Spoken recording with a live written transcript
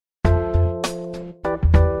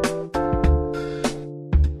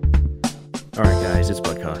guys, it's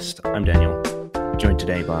Podcast. I'm Daniel, joined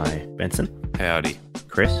today by Benson, Howdy.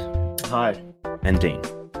 Chris, Hi. and Dean.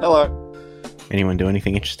 Hello. Anyone do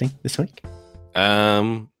anything interesting this week?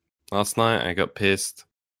 Last night I got pissed.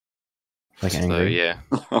 Like So angry? yeah,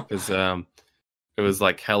 because it was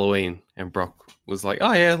like Halloween, and Brock was like,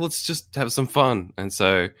 "Oh yeah, let's just have some fun." And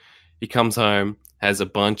so he comes home, has a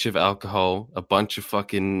bunch of alcohol, a bunch of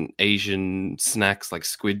fucking Asian snacks like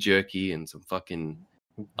squid jerky and some fucking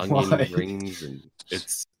onion Why? rings, and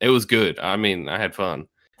it was good. I mean, I had fun.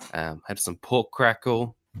 Had some pork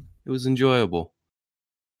crackle. It was enjoyable.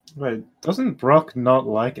 Wait, doesn't Brock not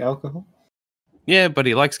like alcohol? Yeah, but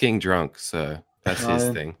he likes getting drunk, so that's his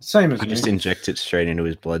thing. Same as He me. just injects it straight into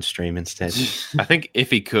his bloodstream instead. I think if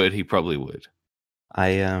he could, he probably would. I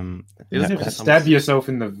You Yeah, have to that's- stab yourself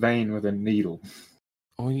in the vein with a needle.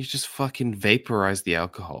 Or you just fucking vaporize the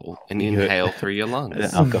alcohol and You- inhale through your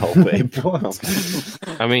lungs. alcohol vape.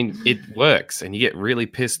 What? I mean, it works, and you get really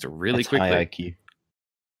pissed really That's quickly. high IQ.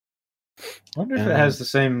 I wonder if it has the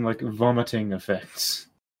same like vomiting effects.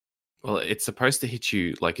 Well, it's supposed to hit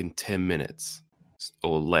you like in 10 minutes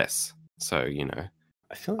or less. So, you know.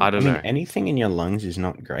 I feel I don't know. Anything in your lungs is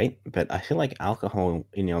not great, but I feel like alcohol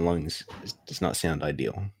in your lungs does not sound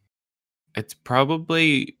ideal. It's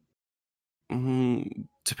probably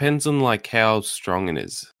depends on like how strong it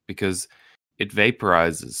is, because it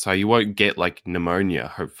vaporizes, so you won't get like pneumonia,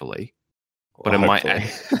 hopefully. But it might.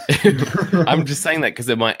 I'm just saying that because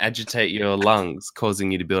it might agitate your lungs,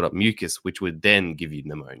 causing you to build up mucus, which would then give you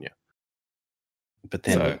pneumonia. But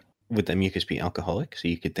then, So- would the mucus be alcoholic? So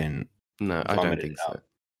you could then No, I don't vomit think it so. out,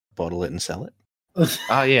 bottle it, and sell it?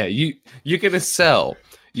 Oh yeah, you're gonna sell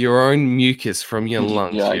your own mucus from your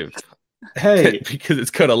lungs, Yikes. Hey, because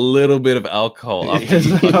it's got a little bit of alcohol. After there's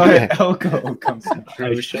you a fuck high it. alcohol I'm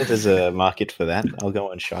concentration. sure there's a market for that. I'll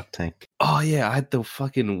go on Shark Tank. Oh yeah, I had the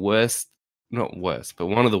fucking worst, not worst, but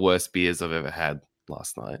one of the worst beers I've ever had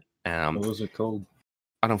last night. What was it called?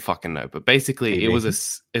 I don't fucking know, but basically Maybe. it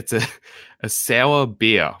was it's a sour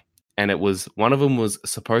beer, and it was one of them was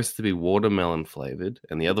supposed to be watermelon flavored,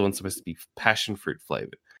 and the other one's supposed to be passion fruit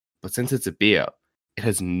flavored. But since it's a beer, it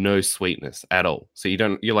has no sweetness at all. So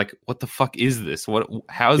you're like, what the fuck is this?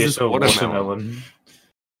 How is this Bitter watermelon?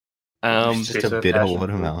 It's just Bitter a bitter passion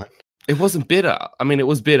watermelon. It wasn't bitter. I mean, it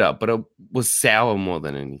was bitter, but it was sour more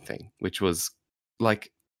than anything, which was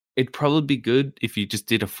like, it'd probably be good if you just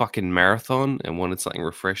did a fucking marathon and wanted something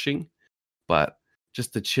refreshing. But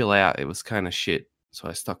just to chill out, it was kind of shit. So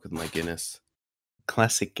I stuck with my Guinness.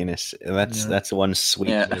 Classic Guinness. That's Yeah. that's one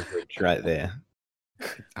sweet Yeah. beverage right there.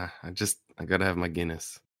 I gotta have my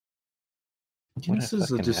Guinness. Guinnesses are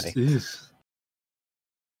fucking just addict. is.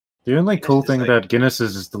 The only cool is thing like- about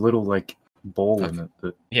Guinnesses is the little like ball in it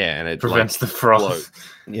that Yeah, and it prevents like, the froth.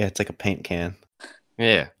 float. Yeah, it's like a paint can.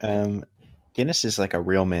 Yeah, Guinness is like a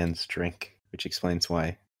real man's drink, which explains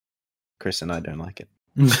why Chris and I don't like it.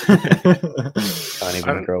 Can't I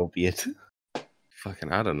even don't- grow a beard.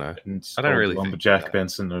 fucking, I don't know. And I don't old really think Lumberjack that.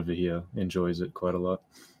 Benson over here enjoys it quite a lot.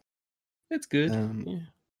 It's good. Um,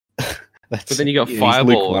 Yeah. That's, But then you got he's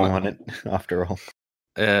Fireball lukewarm on on it after all.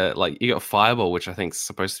 Like you got Fireball, which I think is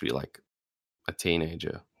supposed to be like a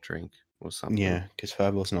teenager drink or something. Yeah, because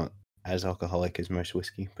Fireball's not as alcoholic as most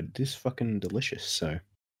whiskey, but it is fucking delicious. So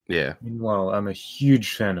Yeah. Meanwhile, I'm a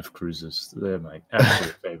huge fan of cruises. They're my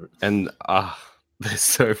absolute favorite. And they're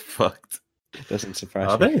so fucked. it doesn't surprise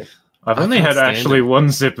Are me. they? I've I only can't had stand actually it.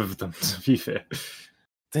 one sip of them, to be fair.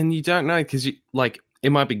 Then you don't know, because you like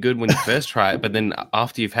it might be good when you first try it, but then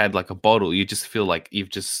after you've had like a bottle, you just feel like you've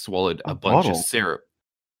just swallowed a bunch bottle? of syrup.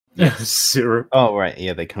 Syrup. Oh right,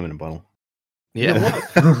 yeah, they come in a bottle. Yeah.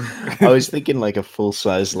 I was thinking like a full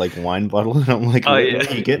size like wine bottle, and I'm like, Oh, where yeah.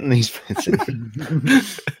 are you getting these? Benson?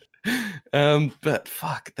 But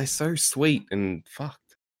fuck, they're so sweet and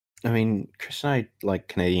fucked. I mean, Chris and I like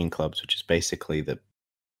Canadian clubs, which is basically the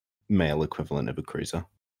male equivalent of a cruiser.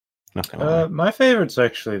 Not gonna lie. My favorite's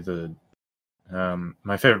actually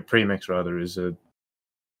my favorite premix rather is a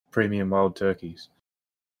premium wild turkeys.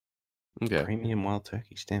 Okay. Premium wild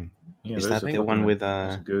turkey stem. Yeah, Is those that are the one fucking- with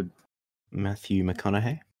those are good. Matthew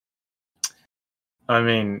McConaughey? I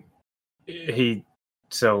mean, he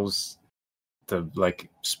sells the like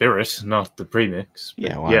spirit, not the premix. but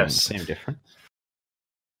Yeah, well, yes, same difference.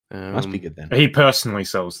 Must be good then. he personally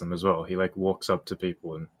sells them as well. He like walks up to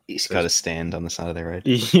people and He's got a stand on the side of the road.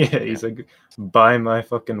 yeah, he's like, buy my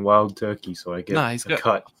fucking wild turkey so I get No, he's a got-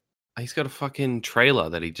 cut. He's got a fucking trailer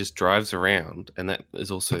that he just drives around, and that is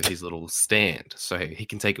also his little stand, so he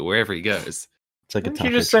can take it wherever he goes. It's like Why a don't you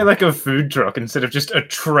taco just say truck. like a food truck instead of just a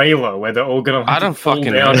trailer where they're all gonna? I don't fall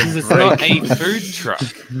fucking down know. and It's not break? a food truck.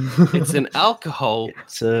 It's an alcohol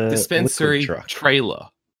It's a dispensary liquid truck. trailer.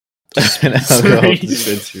 An alcohol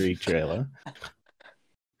dispensary trailer.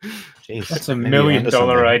 Jeez, That's a maybe you're $1 million onto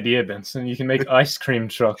something. idea, Benson. You can make ice cream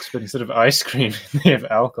trucks, but instead of ice cream, they have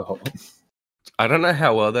alcohol. I don't know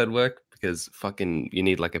how well that'd work because fucking you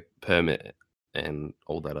need like a permit and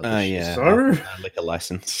all that other Oh shit. yeah, So? like a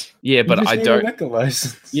license. Yeah, but You just I need don't. a liquor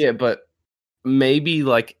license. Yeah, but maybe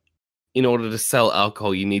like in order to sell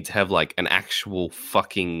alcohol, you need to have like an actual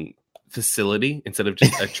fucking facility instead of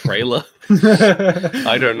just a trailer.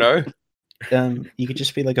 I don't know. You could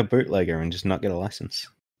just be like a bootlegger and just not get a license.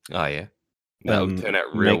 Oh yeah, that would turn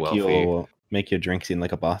out real well for you. Make your drinks in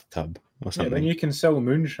like a bathtub or Yeah, something. then you can sell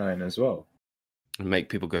moonshine as well. And make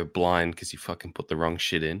people go blind because you fucking put the wrong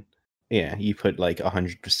shit in. Yeah, you put like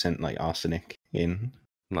 100% like arsenic in.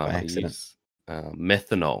 No, By I accident. use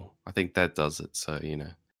methanol. I think that does it. So you know,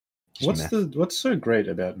 Just meth. What's so great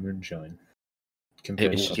about moonshine? it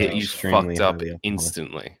Compared will to get you extremely fucked up highly alcoholic.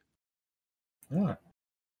 instantly. Ah.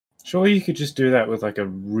 Surely you could just do that with like a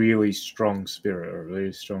really strong spirit or a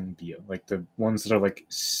really strong beer, like the ones that are like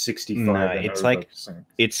 65. No, and it's over like- percent.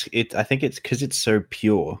 I think it's because it's so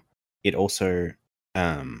pure. It also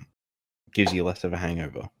gives you less of a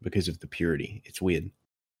hangover because of the purity. It's weird.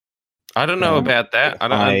 I don't know Um, about that. I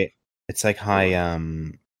don't. It's like high.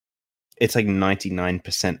 It's like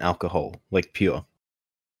 99% alcohol, like pure.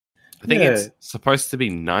 I think Yeah. it's supposed to be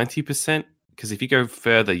 90% because if you go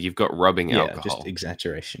further, you've got rubbing Yeah, alcohol. just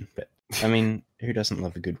exaggeration. But I mean, who doesn't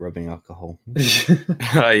love a good rubbing alcohol?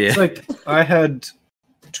 Oh yeah. It's like I had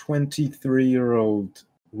 23-year-old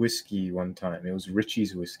whiskey one time. It was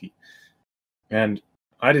Richie's whiskey, and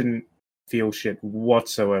I didn't feel shit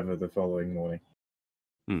whatsoever the following morning.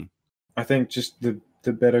 Hmm. I think just the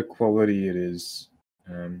better quality it is,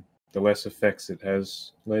 the less effects it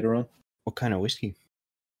has later on. What kind of whiskey?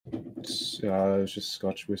 It was just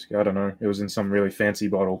Scotch whiskey. I don't know. It was in some really fancy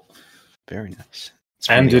bottle. Very nice. It's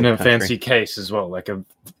from And the in old a country. fancy case as well, like a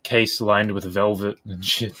case lined with velvet and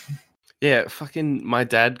shit. Yeah, fucking my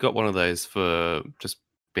dad got one of those for just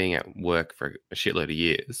being at work for a shitload of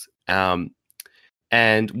years. And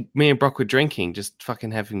me and Brock were drinking, just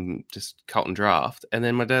fucking having just Carlton Draft. And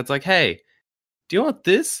then my dad's like, hey, do you want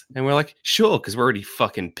this? And we're like, sure, because we're already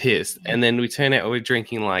fucking pissed. And then we turn out we're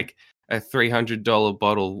drinking like a $300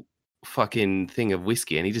 bottle fucking thing of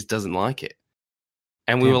whiskey and he just doesn't like it.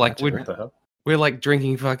 And we Damn, were like, that's What the hell? we're like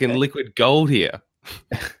drinking fucking liquid gold here.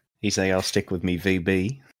 He's like, I'll stick with me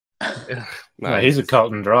VB. No, he's a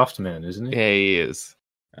Carlton Draft man, isn't he? Yeah, he is.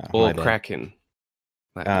 My Or bad. Kraken.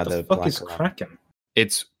 Like, Ah, What the the fuck black is rum. Kraken?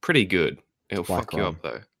 it's pretty good. It'll Black fuck you rum. up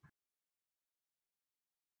though.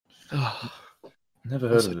 Never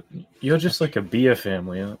heard of it. You're just like a beer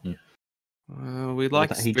family, aren't you? We Well,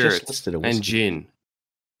 like he just spirits listed a and whiskey. gin.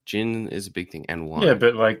 Gin is a big thing, and wine. Yeah,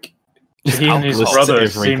 but like he and his Lists brother every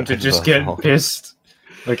seem to type of just get alcohol. pissed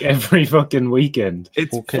like every fucking weekend.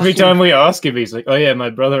 it's Well, Every fucking- time we ask him, he's like, "Oh yeah, my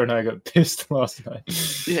brother and I got pissed last night."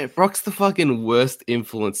 Yeah, Brock's the fucking worst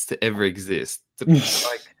influence to ever exist.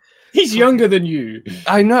 Like, He's younger than you.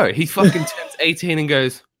 I know he fucking turns 18 and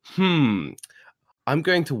goes, I'm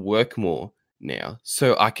going to work more now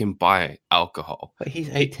so I can buy alcohol. But he's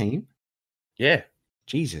 18. Yeah,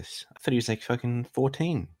 Jesus, I thought he was like fucking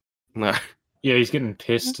 14. no, Yeah, he's getting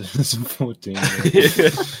pissed as a 14.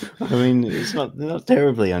 I mean, it's not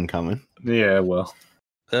terribly uncommon. Yeah, well.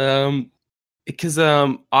 because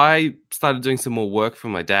I started doing some more work for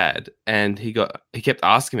my dad, and he kept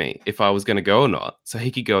asking me if I was going to go or not, so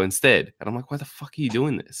he could go instead. And I'm like, why the fuck are you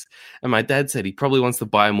doing this? And my dad said he probably wants to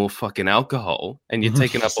buy more fucking alcohol, and you're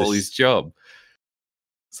taking up all his job.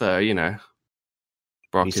 So you know,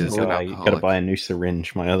 Brock He is said, an "Oh, you gotta alcoholic. buy a new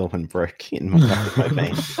syringe. My other one broke in my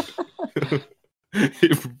vein."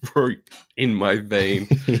 It broke in my vein.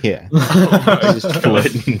 Yeah, Oh just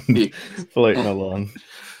floating along.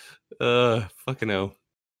 Fucking hell.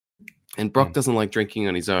 And Brock Mm. doesn't like drinking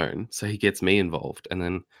on his own, so he gets me involved, and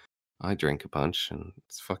then I drink a bunch, and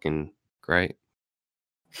it's fucking great.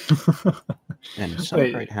 And it's not Wait,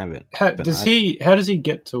 a great habit. How but does he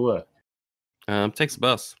get to work? Takes a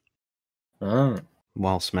bus. Oh.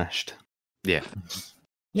 While smashed. Yeah.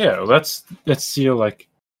 Yeah, well, that's your like.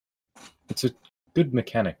 It's a good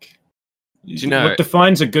mechanic. Do you know? What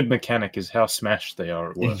defines a good mechanic is how smashed they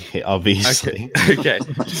are at work. Yeah, obviously. Okay.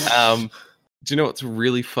 Do you know what's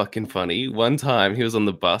really fucking funny? One time he was on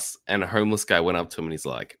the bus and a homeless guy went up to him and he's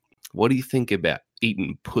like, "What do you think about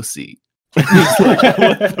eating pussy?" He's like,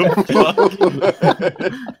 "What the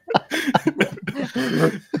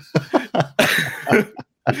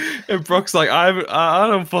fuck?" And Brock's like, I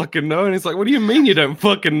don't fucking know. And he's like, what do you mean you don't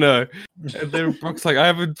fucking know? And then Brock's like, I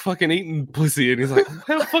haven't fucking eaten pussy. And he's like,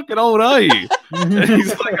 how fucking old are you? And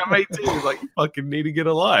he's like, I'm 18. He's like, you fucking need to get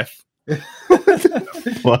a life.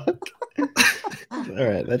 What? All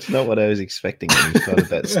right, that's not what I was expecting when you started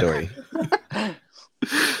that story.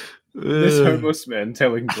 This homeless man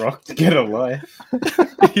telling Brock to get a life.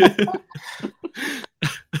 Yeah.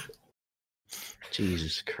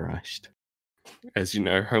 Jesus Christ. As you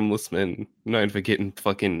know, homeless men known for getting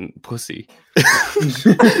fucking pussy.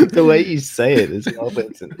 The way you say it is well,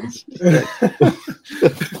 Benson. It's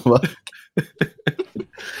just like,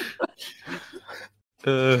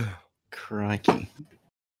 fuck. Crikey.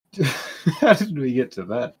 How did we get to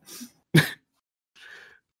that?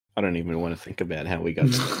 I don't even want to think about how we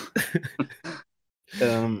got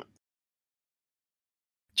to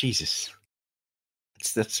Jesus.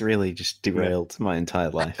 That's really just derailed my entire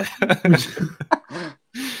life.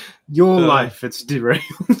 Your life, it's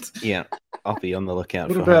derailed. Yeah, I'll be on the lookout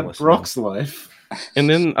What for about homeless Brock's life? And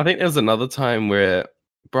then I think there was another time where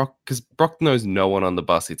because Brock knows no one on the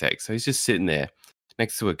bus he takes. So he's just sitting there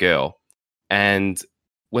next to a girl. And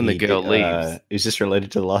when the girl leaves... Is this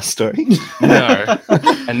related to the last story? No.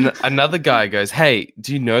 And another guy goes, hey,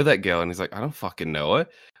 do you know that girl? And he's like, I don't fucking know her.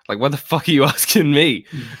 Like, why the fuck are you asking me?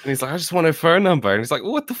 And he's like, I just want her phone number. And he's like,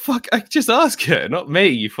 what the fuck? I just ask her, not me,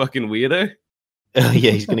 you fucking weirdo. Yeah,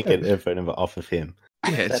 he's going to get her phone number off of him.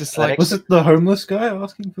 Yeah, it's just like... Was it the homeless guy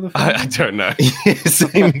asking for the phone? I don't know. Yeah,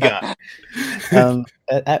 same guy.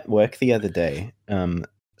 At work the other day, there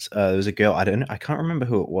was a girl, I can't remember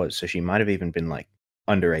who it was, so she might have even been like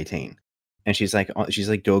under 18. And she's like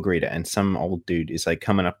dog reader, and some old dude is like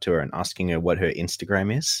coming up to her and asking her what her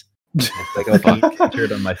Instagram is. Like, oh, can you capture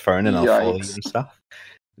it on my phone and I'll follow you and stuff.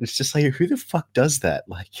 It's just like, who the fuck does that?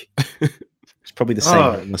 Like, it's probably the same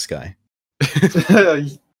homeless guy.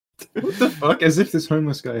 What the fuck? As if this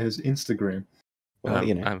homeless guy has Instagram. Well,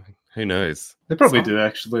 you know, who knows? They probably do,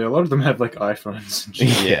 actually. A lot of them have like iPhones and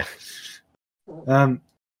shit. Yeah.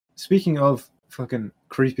 Speaking of fucking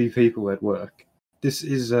creepy people at work, this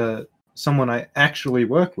is someone I actually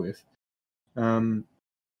work with.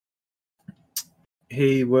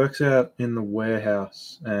 He works out in the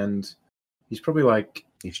warehouse, and he's probably like...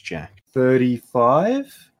 He's Jack.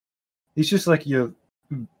 35? He's just like your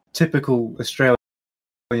typical Australian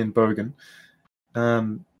bogan,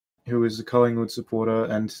 who is a Collingwood supporter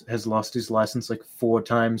and has lost his license like 4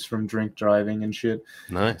 times from drink driving and shit.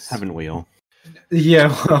 Nice. Haven't we all?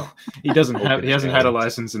 Yeah, well, he hasn't had a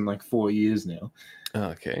license in like 4 years now. Oh,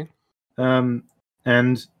 okay.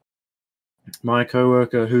 And my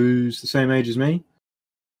coworker, who's the same age as me,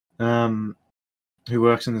 who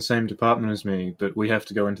works in the same department as me, but we have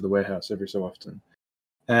to go into the warehouse every so often.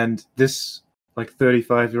 And this like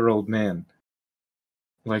 35-year-old man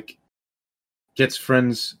like gets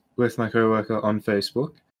friends with my coworker on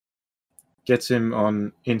Facebook, gets him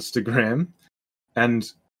on Instagram,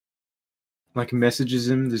 and like messages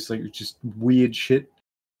him this like just weird shit.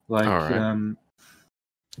 Like right.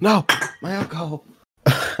 No, my alcohol.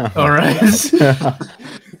 All right.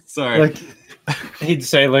 Sorry. Like he'd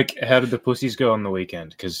say like, how did the pussies go on the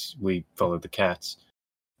weekend? Because we followed the cats.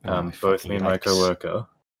 Both me and my coworker.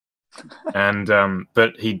 And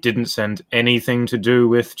but he didn't send anything to do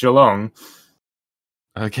with Geelong.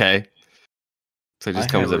 Okay. So it just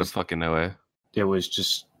comes out of fucking nowhere. It was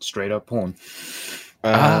just straight up porn.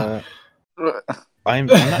 I'm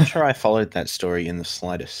not sure I followed that story in the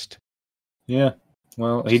slightest. Yeah.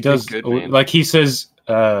 Well, he does. Good, man. Like he says,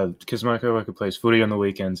 because my coworker plays footy on the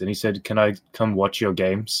weekends, and he said, "Can I come watch your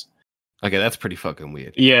games?" Okay, that's pretty fucking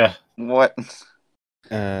weird. Yeah. What?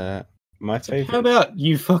 My favorite. How about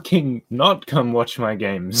you fucking not come watch my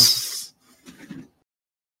games?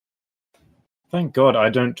 Thank God I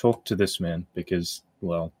don't talk to this man because,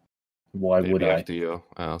 well, why Maybe would I? after your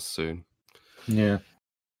house soon. Yeah.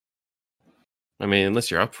 I mean, unless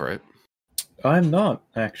you're up for it. I'm not,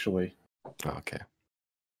 actually. Oh, okay.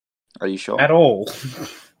 Are you sure? At all.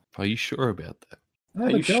 Are you sure about that? I have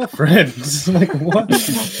Are a you sure? girlfriend. Like, what?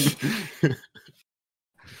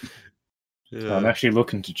 Yeah. I'm actually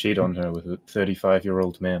looking to cheat on her with a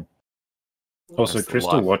 35-year-old man. Also, That's the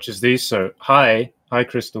Crystal life. watches these, so hi,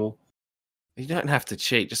 Crystal. You don't have to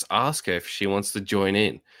cheat. Just ask her if she wants to join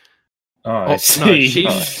in. Oh, I No, see.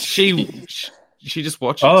 she just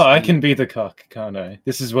watches. Oh, I can be the cock, can't I?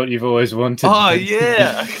 This is what you've always wanted. Oh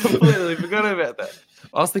yeah, I completely forgot about that.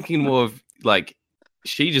 I was thinking more of like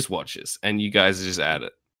she just watches and you guys are just at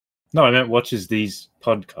it. No, I meant watches these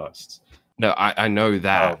podcasts. No, I know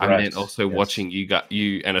that. Oh, I right. meant also Yes. watching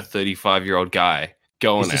you and a 35-year-old guy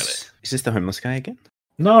going at it. Is this the homeless guy again?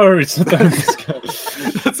 No, it's not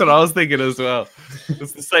that. That's what I was thinking as well.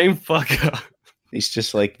 It's the same fucker. He's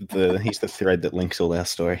just like he's the thread that links all our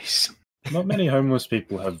stories. Not many homeless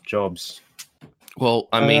people have jobs. Well,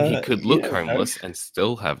 I mean, he could look yeah, homeless and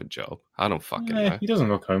still have a job. I don't fucking know. He doesn't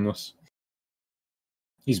look homeless.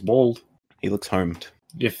 He's bald. He looks homed.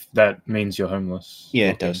 If that means you're homeless. Yeah,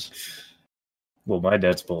 looking. it does. Well, my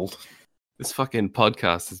dad's bald. This fucking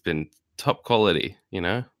podcast has been top quality, you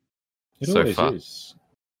know? It So always far. is.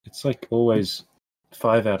 It's like always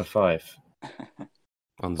 5 out of 5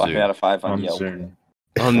 On 5 Zoom. out of 5 on on Yelp. Zoom.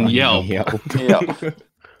 On Yelp. Yelp.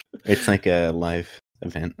 It's like a live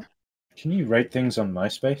event. Can you rate things on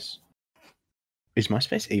MySpace? Is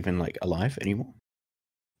MySpace even like alive anymore?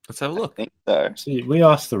 Let's have a I look. think so. See, we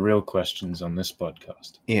ask the real questions on this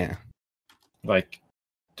podcast. Yeah. Like,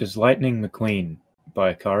 does Lightning McQueen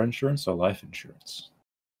buy car insurance or life insurance?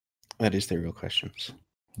 That is the real questions.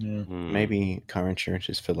 Yeah. Hmm. Maybe car insurance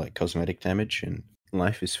is for like cosmetic damage and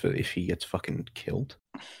life is for if he gets fucking killed.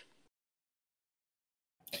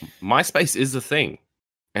 MySpace is a thing.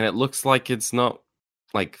 And it looks like it's not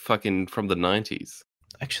like fucking from the 90s.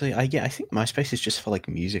 Actually, I think MySpace is just for like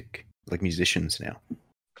music, like musicians now.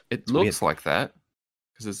 It It's looks weird. like that.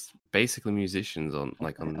 Because it's basically musicians on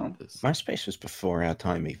this. MySpace was before our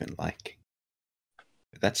time even, like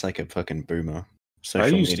that's like a fucking boomer. I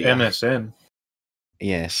Social used media. MSN.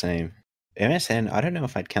 Yeah, same. MSN, I don't know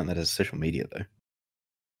if I'd count that as social media though.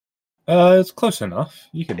 It's close enough.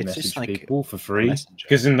 You could It's message just like people for a free. messenger.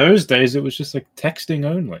 Because in those days, it was just like texting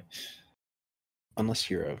only. Unless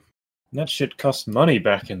you're a And that shit cost money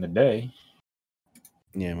back in the day.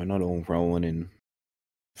 yeah, we're not all rolling in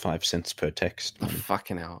 5 cents per text. Oh,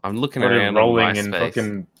 fucking hell. I'm looking Or around rolling on in MySpace.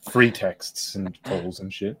 fucking free texts and calls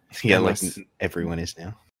and shit. Yeah, Unless- like everyone is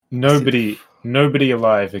now. Nobody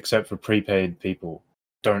alive except for prepaid people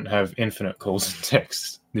don't have infinite calls and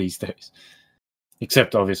texts these days.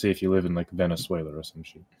 Except obviously if you live in like Venezuela or some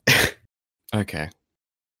shit. Okay.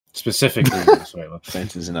 Specifically Venezuela.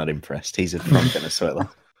 Benson's not impressed. He's from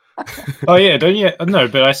Venezuela. Oh yeah, don't you? No,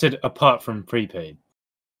 but I said apart from prepaid.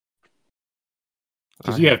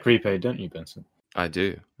 Because you have prepaid, don't you, Benson? I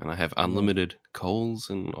do. And I have unlimited calls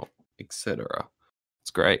and etc.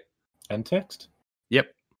 It's great. And text?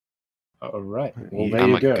 Yep. All right. Well, Yeah. there Oh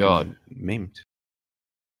you my go. God. Memed.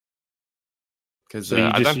 Because So you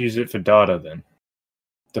I just don't... use it for data then?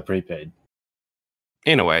 The prepaid.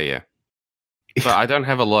 In a way, yeah. But I don't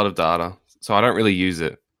have a lot of data, so I don't really use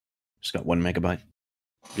it. Just got 1 megabyte.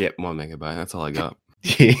 Yep, 1 megabyte. That's all I got.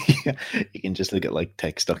 You can just look at like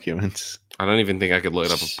text documents. I don't even think I could load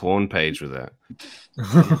up a porn page with that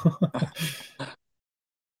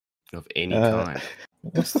of any kind.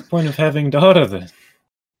 What's the point of having data then?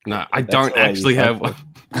 No, I That's don't all I actually use have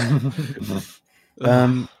that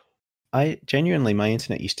one. I genuinely, my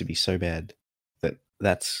internet used to be so bad that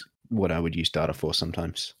that's what I would use data for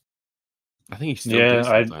sometimes. I think you still do Yeah,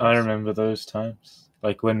 sometimes. I remember those times.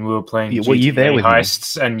 Like when we were playing Were you there GTA with me?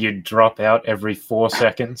 heists and you'd drop out every 4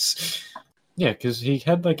 seconds. Yeah, because he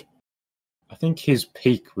had like, I think his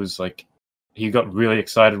peak was like, he got really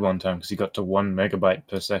excited one time because he got to 1 megabyte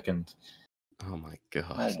per second. Oh my god.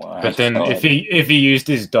 Oh my But then God. if he used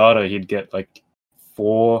his data, he'd get like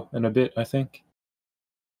 4 and a bit, I think.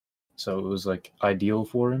 So it was like ideal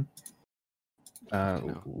for him.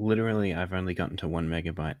 No. Literally, I've only gotten to 1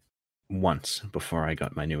 megabyte once before I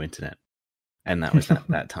got my new internet, and that was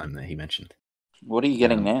that time that he mentioned. What are you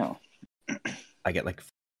getting now? I get like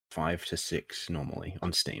 5 to 6 normally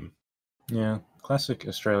on Steam. Yeah, classic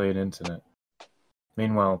Australian internet.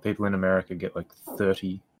 Meanwhile, people in America get like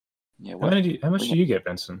 30. Yeah, How much do you get,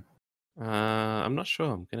 Benson? I'm not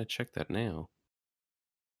sure. I'm gonna check that now.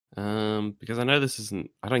 Because I know this isn't.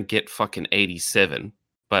 I don't get fucking 87,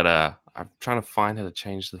 but I'm trying to find how to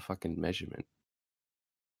change the fucking measurement.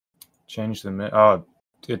 Change the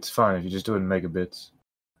it's fine if you just do it in megabits.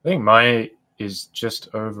 I think my is just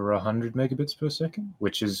over 100 megabits per second,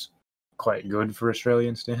 which is quite good for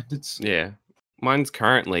Australian standards. Yeah, mine's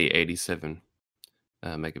currently 87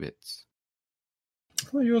 megabits. I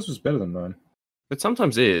thought yours was better than mine. It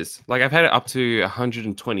sometimes is. Like I've had it up to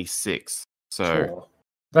 126. So Sure.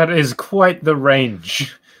 That is quite the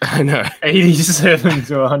range. I know. 87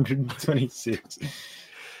 to 126.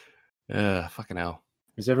 Fucking hell.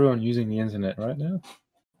 Is everyone using the internet right now?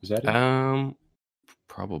 Is that it?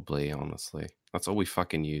 Probably, honestly. That's all we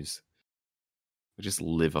fucking use. We just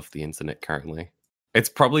live off the internet currently. It's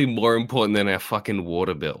probably more important than our fucking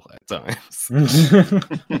water bill at times.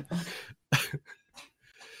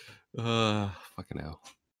 Fucking hell.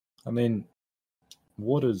 I mean,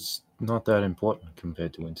 water's not that important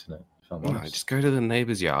compared to internet, if I'm No, honest. just go to the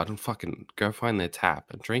neighbor's yard and fucking go find their tap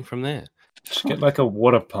and drink from there. Just get like a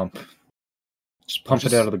water pump. Just pump it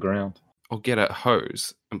just- out of the ground. Or get a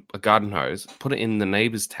hose, a garden hose, put it in the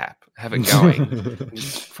neighbor's tap, have it going, and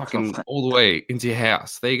just fucking all the way into your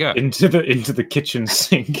house. There you go. into the kitchen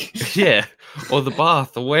sink. Yeah, or the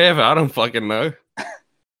bath, or wherever. I don't fucking know.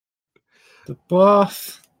 The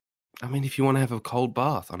bath. I mean, if you want to have a cold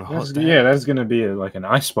bath on a hot day, Yeah, that's gonna be like an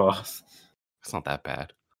ice bath. it's not that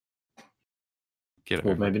bad. Get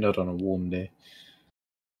Well, over maybe it. not on a warm day.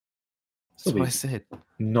 That's Still what I be said.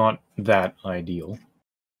 not that ideal.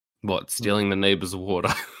 What, stealing the neighbor's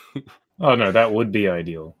water? Oh no, that would be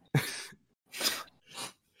ideal.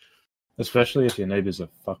 Especially if your neighbors are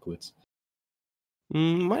fuckwits.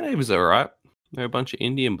 My neighbors are alright. They're a bunch of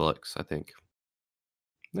Indian blokes, I think.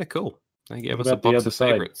 They're cool. They gave What us a about the box other of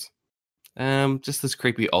side? favorites. Just this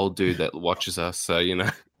creepy old dude that watches us, so you know.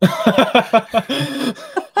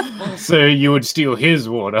 So you would steal his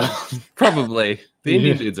water? Probably. The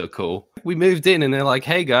Indian Yeah. dudes are cool. We moved in and they're like,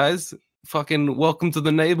 hey guys, fucking welcome to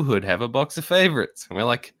the neighborhood. Have a box of favorites. And we're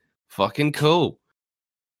like, fucking cool.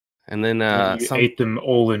 And then You ate them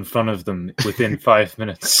all in front of them within 5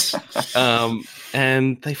 minutes.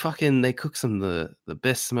 and they cook some the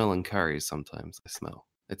best smelling curries sometimes. I smell.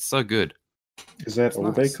 It's so good. Is that It's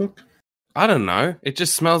all they nice. cook? I don't know. It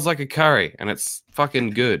just smells like a curry and it's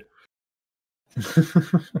fucking good.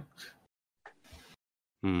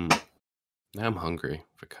 Now I'm hungry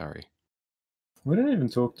for curry. We don't even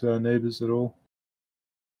talk to our neighbors at all.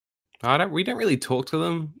 We don't really talk to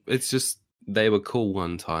them. It's just they were cool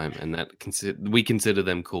one time, and we consider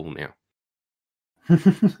them cool now.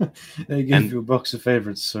 They give And- you a box of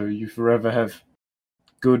favorites, so you forever have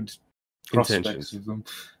good prospects Intentions. with them.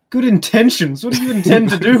 Good intentions? What do you intend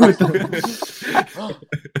to do with them?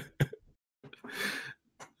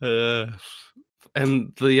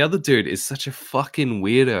 And the other dude is such a fucking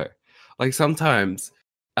weirdo. Like sometimes,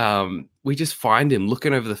 we just find him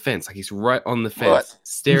looking over the fence, like he's right on the fence, What?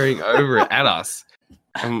 staring over at us.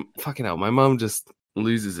 And fucking hell, my mom just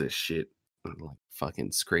loses her shit and like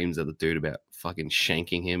fucking screams at the dude about fucking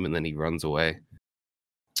shanking him, and then he runs away.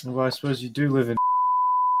 Well, I suppose you do live in.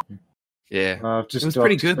 Yeah, I've just It was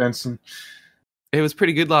pretty doxed good. Benson. it was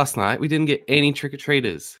pretty good last night. We didn't get any trick or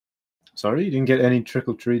treaters, Sorry, you didn't get any trick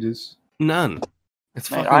or treaters. none. It's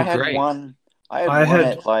Mate, fucking I had great. one. I I had one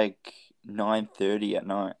had- at like 9:30 at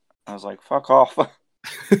night. I was like, "Fuck off!"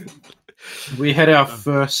 We had our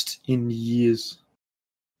first in years,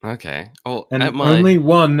 Okay. Oh, and at my only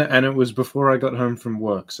one, and it was before I got home from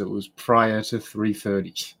work, so it was prior to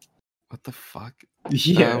 3:30. what the fuck?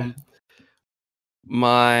 Yeah.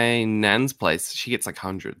 My nan's place, she gets like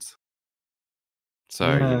hundreds. So,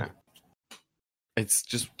 you Yeah. know, it's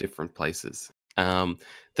just different places.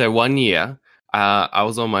 The one year, I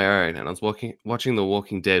was on my own and I was watching The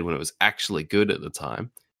Walking Dead when it was actually good at the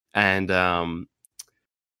time. And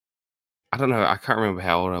I don't know, I can't remember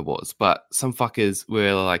how old I was, but some fuckers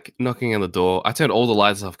were like knocking on the door. I turned all the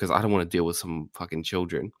lights off because I don't want to deal with some fucking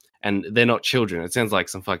children. And they're not children. It sounds like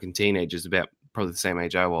some fucking teenagers about probably the same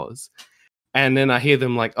age I was. And then I hear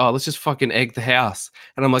them like, oh, let's just fucking egg the house.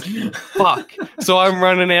 And I'm like, fuck. So I'm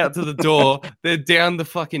running out to the door. They're down the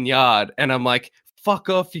fucking yard. And I'm like, fuck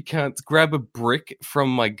off, you can't grab a brick from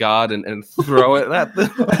my garden and throw it at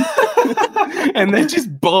them. And they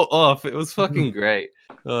just bolt off. It was fucking great.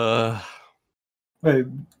 Wait,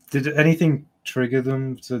 did anything trigger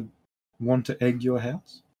them to want to egg your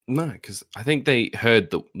house? No, because I think they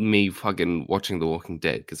heard me fucking watching The Walking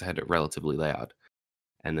Dead because I had it relatively loud.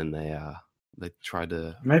 And then they tried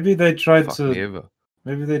to Maybe they tried fuck me to. over.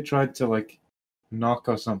 Maybe they tried to like knock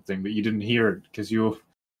or something, but you didn't hear it because your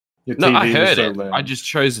TV No, I was heard so it. loud. I just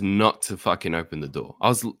chose not to fucking open the door. I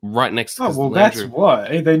was right next to Oh 'cause well, the lounge that's room-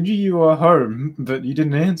 why they knew you were home, but you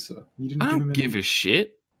didn't answer. You didn't. I don't them give a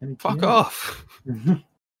shit. any Fuck care. off.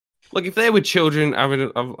 Look, if they were children,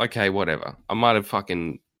 I'm okay, whatever. I might have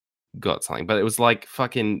fucking got something, but it was like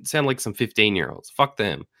fucking sound like some 15-year-olds. Fuck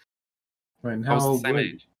them. Wait, and I how was the old same were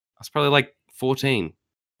you? age. I was probably like 14.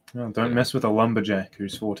 Oh, don't Yeah. mess with a lumberjack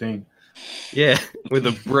who's 14 Yeah, with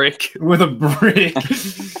a brick. with a brick.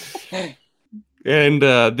 And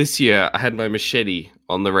this year, I had my machete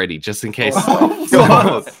on the ready just in case Oh,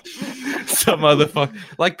 God. some other fuck.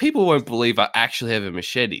 Like, people won't believe I actually have a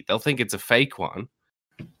machete. They'll think it's a fake one.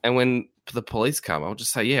 And when the police come, I'll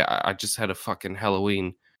just say, yeah, I just had a fucking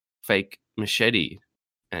Halloween fake machete.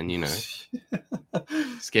 And, you know,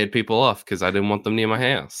 scared people off because I didn't want them near my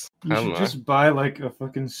house. You I don't should know. just buy like a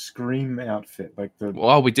fucking Scream outfit, like the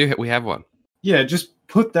Well, we have one. yeah. Just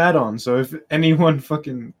put that on, so if anyone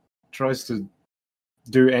fucking tries to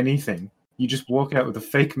do anything, You just walk out with a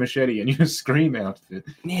fake machete and you scream outfit.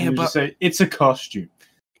 Yeah, you but just say it's a costume.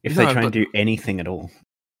 If they No, try and but- do anything at all.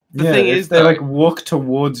 The thing if is, they though- like walk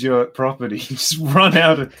towards your property, you just run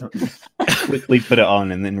out at them. Quickly put it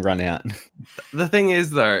on and then run out. the thing is,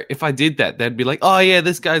 though, if I did that, they'd be like, "Oh yeah,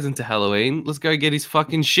 this guy's into Halloween. Let's go get his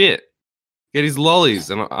fucking shit, get his lollies."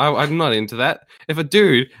 And I'm not into that. If a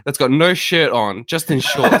dude that's got no shirt on, just in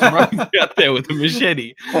shorts, runs out there with a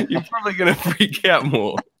machete, you're probably gonna freak out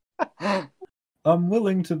more. I'm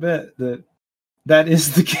willing to bet that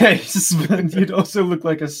is the case, but you'd also look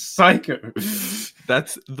like a psycho.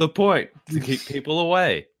 That's the point, to keep people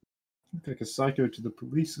away. Look like a psycho to the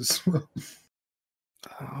police as well.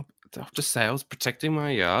 I'll just say I was protecting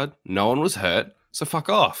my yard. No one was hurt, so fuck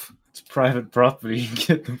off. It's private property.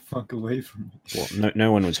 Get the fuck away from it. Well,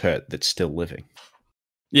 no one was hurt that's still living.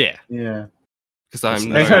 Yeah, Yeah. because I'm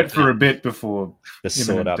They no- hurt for a bit before. The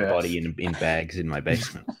sawed up death. body in bags in my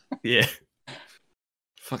basement. Yeah.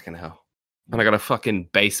 Fucking hell. And I got a fucking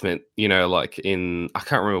basement, you know, like in, I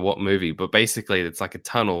can't remember what movie, but basically it's like a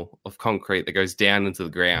tunnel of concrete that goes down into the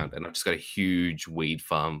ground. And I've just got a huge weed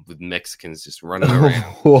farm with Mexicans just running around.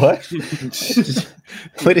 What?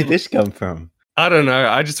 Where did this come from? I don't know.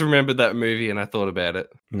 I just remembered that movie and I thought about it.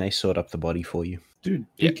 And they sawed up the body for you. Dude,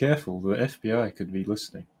 be Yeah. careful. The FBI could be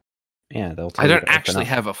listening. Yeah, they'll tell I you don't to open actually up.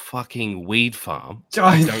 have a fucking weed farm.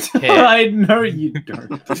 I don't care. I know you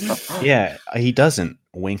don't. Yeah, he doesn't.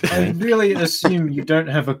 Wink, I wink. really assume you don't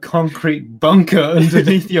have a concrete bunker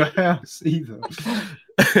underneath your house either.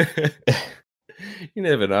 You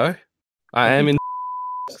never know. I am in,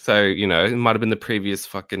 so, you know, it might have been the previous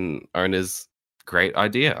fucking owner's great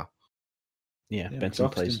idea. Yeah, Yeah, Benson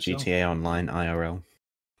doxed plays himself. GTA Online IRL.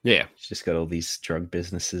 Yeah. He's just got all these drug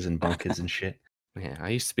businesses and bunkers and shit. Yeah. I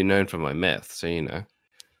used to be known for my meth, so, you know.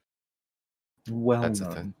 Well That's the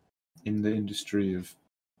known thing. in the industry of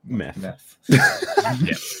Meth.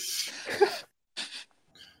 Yeah.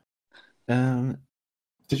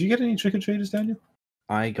 Did you get any trick or treaters, Daniel?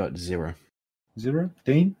 I got 0. 0?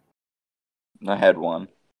 Dean? I had one.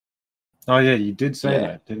 Oh yeah, you did say Yeah.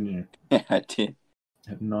 that, didn't you? Yeah, I did.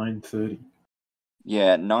 At 9:30.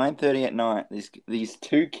 Yeah, at 9:30 at night, these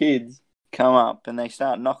two kids come up and they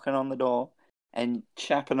start knocking on the door and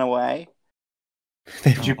chapping away.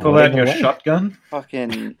 Did you Oh, pull what out in your the way? shotgun?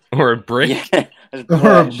 Fucking Or a brick. yeah, just pull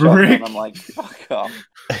Or out a shotgun, brick. I'm like, fuck off.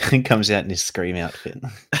 He comes out in his Scream outfit.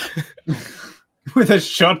 With a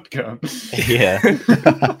shotgun. Yeah.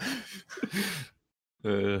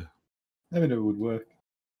 I mean, it would work.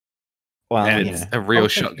 Well, And you it's know, a real I'll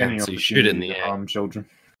take shotgun, any so you shoot it in the opportunity to air. harm children.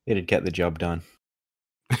 it'd get the job done.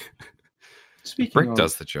 Speaking Brick of,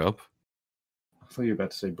 does the job. I thought you were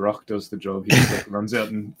about to say Brock does the job. He just like, runs out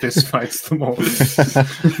and fist fights them all.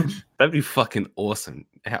 That'd be fucking awesome.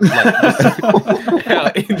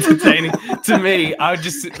 How entertaining. To me, I would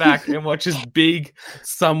just sit back and watch this big,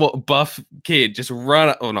 somewhat buff kid just run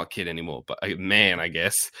up, or not kid anymore, but a man, I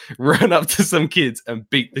guess, run up to some kids and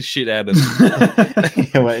beat the shit out of them.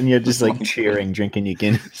 Yeah, well, and you're just like cheering, drinking your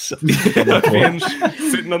Guinness. Being-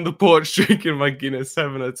 sitting on the porch drinking my Guinness,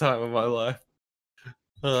 having a time of my life.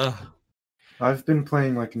 I've been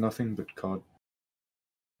playing like nothing but COD.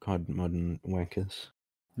 God, modern wankers.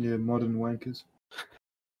 Yeah, modern wankers.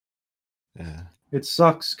 Yeah. It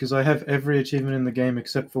sucks because I have every achievement in the game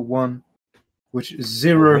except for one, which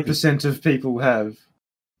 0% of people have.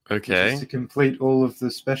 Which Okay. is to complete all of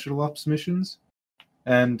the special ops missions.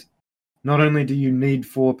 And not only do you need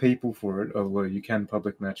 4 people for it, although you can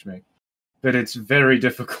public matchmake, but it's very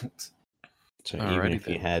difficult. So even Alrighty if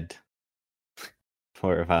you then. had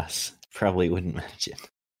 4 of us, probably wouldn't manage it.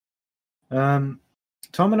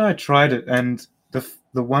 Tom and I tried it, and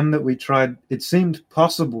the one that we tried, it seemed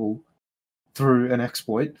possible through an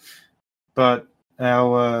exploit, but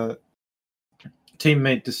our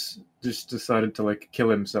teammate just decided to like kill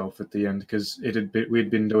himself at the end because we'd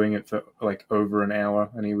been doing it for like over an hour,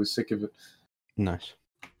 and he was sick of it. Nice.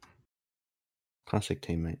 Classic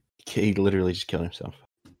teammate. He literally just killed himself.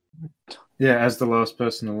 Yeah, as the last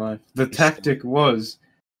person alive. The tactic was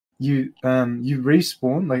you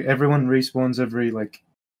respawn, like everyone respawns every like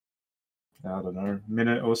I don't know,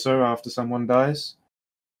 minute or so after someone dies.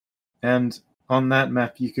 And on that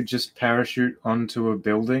map you could just parachute onto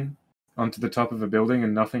the top of a building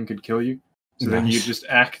and nothing could kill you. So then you Nice. just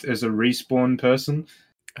act as a respawn person.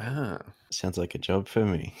 Sounds like a job for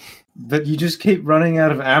me. But you just keep running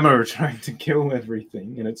out of ammo trying to kill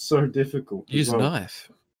everything, and it's so difficult. as Use a well. knife.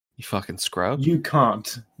 You fucking scrub. You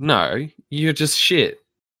can't. No, you're just shit.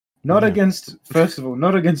 Not Yeah. against, first of all,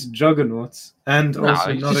 not against juggernauts, and No,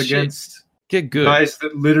 also it's not just shit. against Get good. guys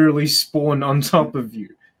that literally spawn on top of you.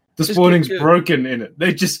 The Just get spawning's good. broken in it.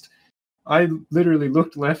 They just, I literally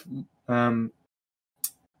looked left, and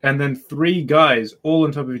then 3 guys all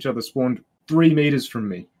on top of each other spawned 3 meters from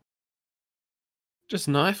me. Just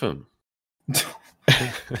knife him.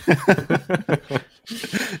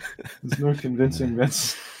 There's no convincing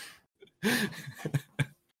that's...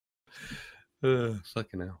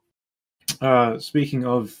 Fucking hell. Speaking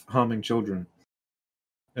of harming children,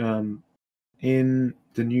 in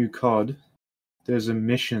the new COD, there's a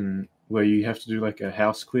mission where you have to do like a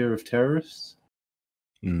house clear of terrorists,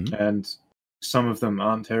 and some of them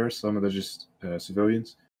aren't terrorists, some of them are just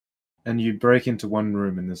civilians. And you break into one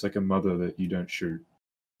room, and there's like a mother that you don't shoot.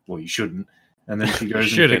 Well, you shouldn't. And then she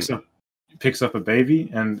goes and picks up a baby,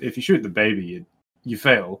 and if you shoot the baby, you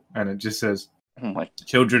fail, and it just says,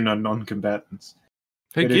 "Children are non-combatants."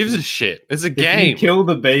 Who gives a shit? It's a game. If you kill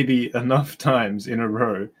the baby enough times in a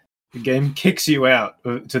row, the game kicks you out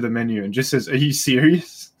to the menu and just says, "Are you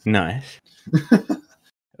serious?" Nice.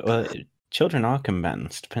 Well, children are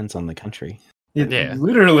combatants. Depends on the country. Yeah.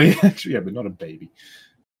 Literally. Yeah, but not a baby.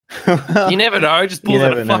 You never know. Just pulls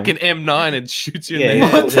out a fucking M9 and shoots you in the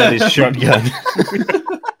head. Pulls out his shotgun.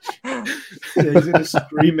 Yeah, he's in a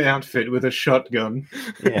Scream outfit with a shotgun.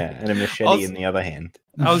 Yeah, and a machete in the other hand.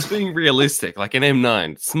 I was being realistic, like an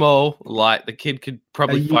M9, small, light. The kid could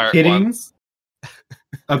probably fire it once.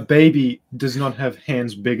 A baby does not have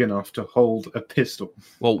hands big enough to hold a pistol.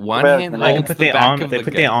 Well, one hand they holds put the their back arm. of They the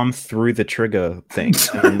put gun. their arm through the trigger thing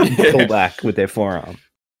and pull back with their forearm.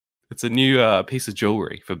 It's a new piece of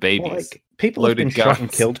jewelry for babies. Well, like, people have been Loaded shot and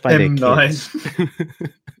guns. killed by their M9. kids.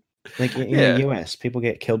 Like in the US, people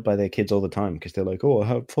get killed by their kids all the time because they're like,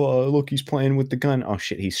 "Oh, look, he's playing with the gun. Oh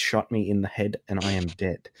shit, he's shot me in the head and I am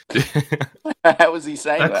dead." How was he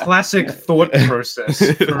saying A that? classic thought process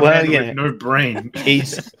for a man with no brain.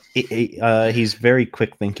 He's very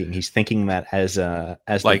quick thinking. He's thinking that as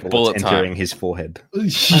Like the bullet bullets time. entering his forehead.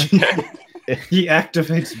 He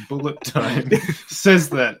activates bullet time, says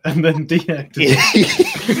that, and then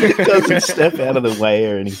deactivates. He doesn't step out of the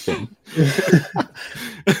way or anything.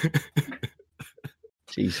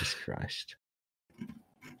 Jesus Christ.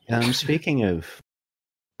 Speaking of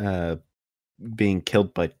being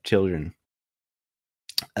killed by children,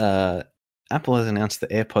 Apple has announced the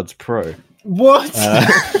AirPods Pro. What?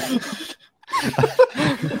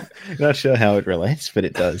 Not sure how it relates, but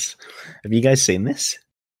it does. Have you guys seen this?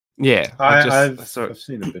 Yeah, I've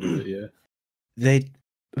seen a bit of it, yeah.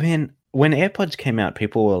 When AirPods came out,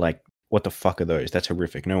 people were like, "What the fuck are those? That's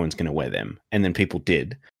horrific. No one's going to wear them." And then people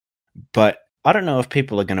did. But I don't know if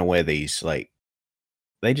people are going to wear these. Like,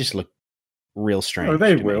 they just look real strange. Oh,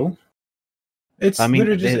 they to will. me. It's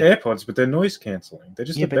literally just AirPods, but they're noise cancelling. They're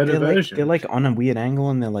just a better version. They're like on a weird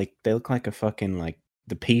angle, and they look like a fucking like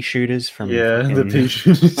the pea shooters from the pea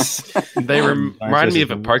shooters. They remind me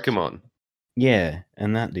of a Pokemon. Yeah,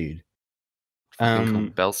 and that dude.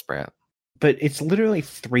 Bellsprout. But it's literally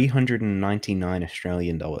 $399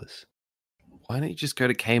 Australian dollars. Why don't you just go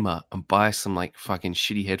to Kmart and buy some like fucking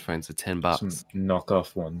shitty headphones for $10? Some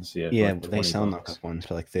knockoff ones, yeah. Yeah, like but they sell $20. knockoff ones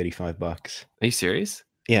for like $35. Are you serious?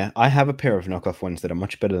 Yeah, I have a pair of knockoff ones that are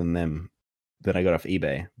much better than them that I got off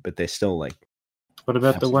eBay, but they're still like. What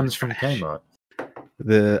about the ones from trash. Kmart?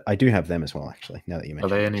 I do have them as well, actually. Now that you Are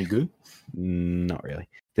mention, they any good? Not really.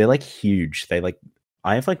 They're like huge.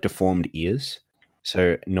 I have like deformed ears,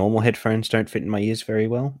 so normal headphones don't fit in my ears very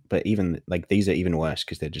well. But even like these are even worse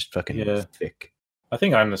because they're just fucking thick. I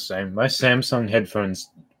think I'm the same. My Samsung headphones,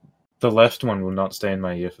 the left one will not stay in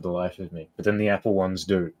my ear for the life of me, but then the Apple ones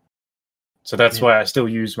do. So that's why I still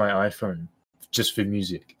use my iPhone just for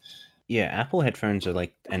music. Yeah, Apple headphones are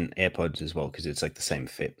like, and AirPods as well, because it's like the same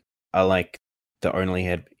fit. I like the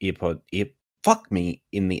only fuck me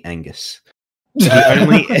in the Angus. The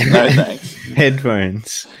only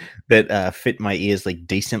headphones that fit my ears like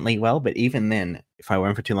decently well, but even then, if I wear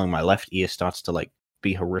them for too long, my left ear starts to like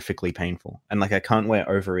be horrifically painful, and like I can't wear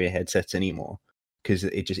over ear headsets anymore because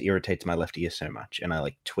it just irritates my left ear so much, and I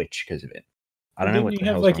like twitch because of it. I don't know what you the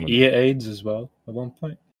have hell's like wrong with ear me. aids as well at one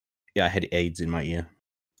point. Yeah, I had AIDS in my ear.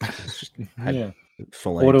 Yeah,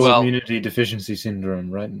 Full AIDS. autoimmunity deficiency syndrome,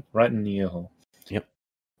 right in the ear hole. Yep.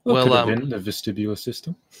 Well, could have been the vestibular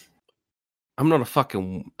system. I'm not a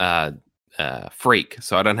fucking freak,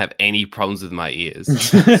 so I don't have any problems with my ears.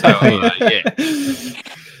 So yeah.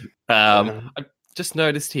 I just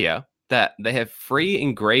noticed here that they have free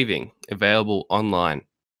engraving available online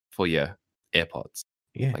for your AirPods.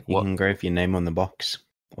 Yeah, like you what? can engrave your name on the box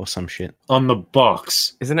or some shit. On the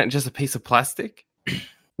box. Isn't it just a piece of plastic?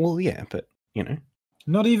 Well, yeah, but you know.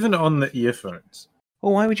 Not even on the earphones.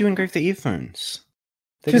 Well, why would you engrave the earphones?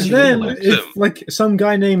 Because then, if like some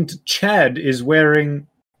guy named Chad is wearing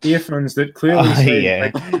earphones that clearly say,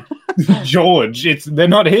 yeah. like, George, they're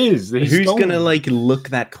not his. Who's gonna like look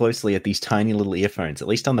that closely at these tiny little earphones? At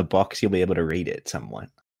least on the box, you'll be able to read it somewhat.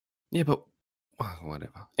 Yeah, but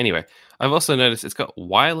whatever. Anyway, I've also noticed it's got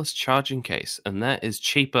wireless charging case, and that is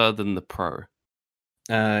cheaper than the Pro.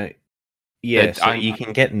 Yeah, so you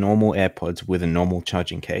can get normal AirPods with a normal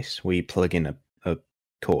charging case where you plug in a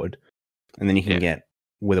cord, and then you can get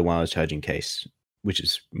with a wireless charging case, which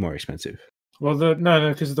is more expensive. Well, no,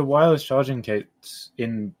 because the wireless charging case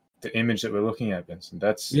in the image that we're looking at, Benson,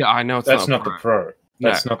 I know that's not the Pro.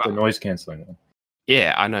 That's not the noise cancelling one.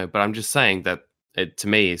 Yeah, I know, but I'm just saying that to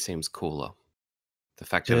me it seems cooler. The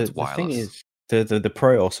fact that it's wireless. The thing is, the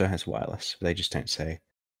Pro also has wireless. They just don't say.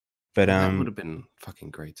 But that would have been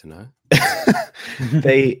fucking great to know.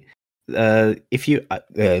 They, if you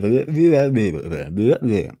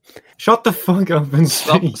shut the fuck up and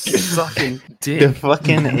stop speak. sucking dick. The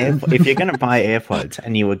fucking if you're gonna buy AirPods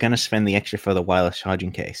and you were gonna spend the extra for the wireless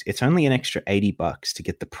charging case, it's only an extra $80 to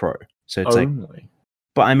get the Pro. So it's only.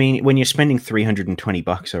 But I mean, when you're spending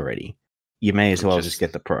 $320 already, you may as well just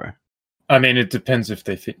get the Pro. I mean, it depends if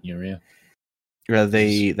they fit in your ear. Well,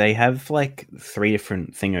 they have like 3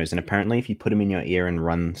 different thingers, and apparently if you put them in your ear and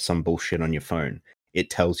run some bullshit on your phone, it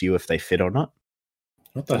tells you if they fit or not.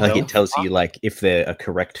 What the hell? It tells you like if they're a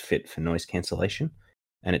correct fit for noise cancellation,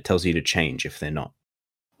 and it tells you to change if they're not.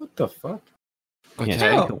 What the fuck? Okay. Yeah, it's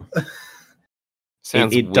pretty cool.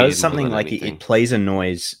 Sounds it weird does something more than like anything. it plays a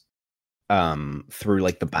noise through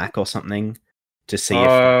like the back or something to see if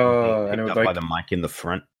and it's it would, picked up by the mic in the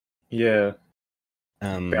front. Yeah.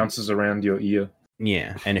 Bounces around your ear.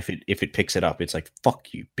 Yeah, and if it picks it up, it's like,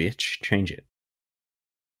 fuck you, bitch, change it.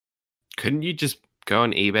 Couldn't you just go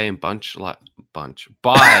on eBay and buy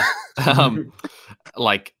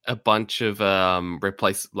like a bunch of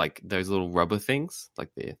replace like those little rubber things, like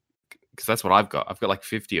because that's what I've got. I've got like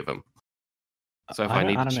 50 of them. So if I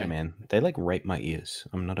don't know, man. They like rape my ears.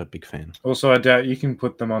 I'm not a big fan. Also, I doubt you can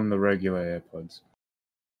put them on the regular AirPods.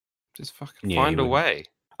 Just fucking find a way.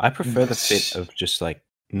 I prefer the fit of just like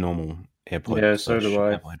normal AirPods. Yeah, so do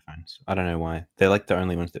I. Apple headphones. I don't know why. They're like the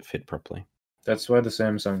only ones that fit properly. That's why the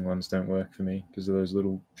Samsung ones don't work for me, because of those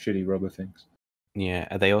little shitty rubber things.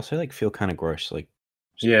 Yeah, they also like feel kind of gross. Like,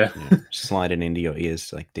 slide it into your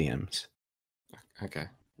ears like DMs. Okay,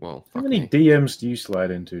 well, how many DMs do you slide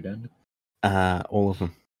into, Dan? All of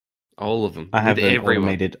them. All of them. I have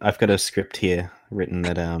automated. I've got a script here written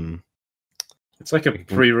that It's like a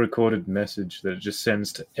pre-recorded message that it just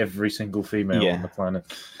sends to every single female on the planet.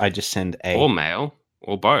 I just send or male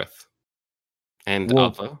or both, and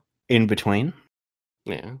other in between.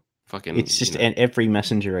 Yeah, fucking. It's just and every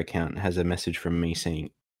messenger account has a message from me saying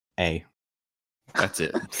A. That's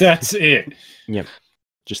it. That's it. Yep,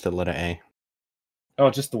 just the letter A. Oh,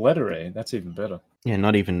 just the letter A. That's even better. Yeah,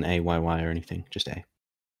 not even AYY or anything. Just A.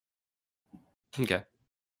 Okay.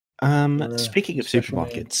 Speaking of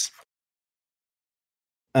supermarkets.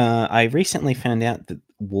 I recently found out that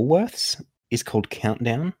Woolworths is called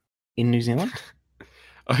Countdown in New Zealand.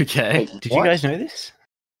 Okay. Did you guys know this?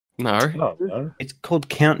 No. Oh, no. It's called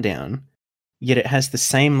Countdown, yet it has the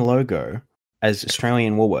same logo as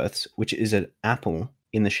Australian Woolworths, which is an apple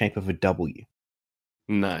in the shape of a W.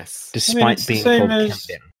 Nice. Despite being called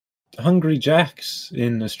Countdown. Hungry Jack's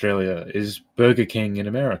in Australia is Burger King in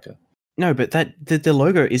America. No, but the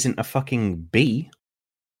logo isn't a fucking B.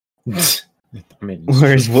 I mean,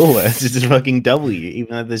 whereas Woolworths is a fucking W,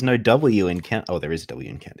 even though there's no W in Count. Oh, there is a W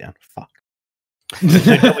in Countdown. Fuck. There's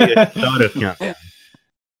no W at the start of Countdown.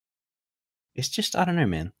 It's just, I don't know,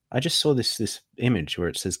 man. I just saw this image where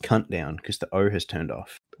it says "cunt down" because the O has turned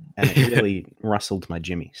off, and it really rustled my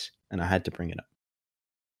jimmies, and I had to bring it up.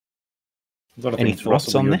 A lot of Any things thoughts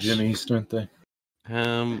rustle on your this? jimmies, don't they?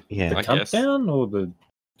 Yeah, The I guess. Countdown or the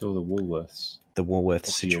Woolworths? The Woolworths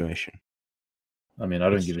situation. I mean, I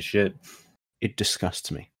don't give a shit. It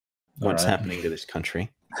disgusts me. What's happening to this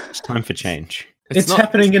country? It's time for change. It's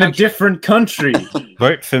happening in a different country.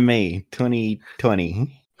 Vote for me,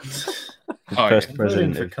 2020. First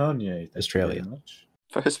president for of Kanye. Australia.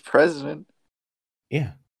 First president.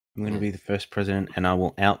 Yeah, I'm going to be the first president, and I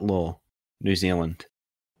will outlaw New Zealand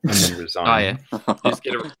and then resign. Oh yeah, just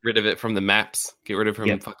get rid of it from the maps. Get rid of it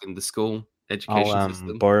from fucking the school education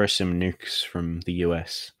system. Borrow some nukes from the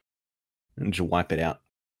US and just wipe it out.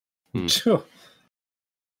 Sure.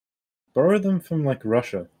 Borrow them from like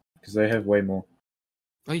Russia because they have way more.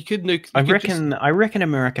 Oh, you could nuke. I reckon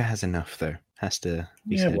America has enough though. Has to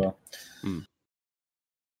be said. Well.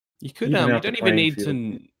 You could. You don't even need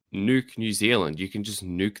to nuke New Zealand. You can just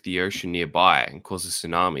nuke the ocean nearby and cause a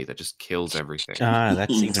tsunami that just kills everything.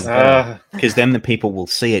 That's even better. Because then the people will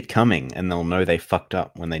see it coming and they'll know they fucked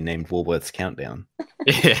up when they named Woolworths Countdown.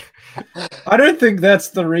 Yeah. I don't think that's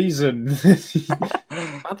the reason.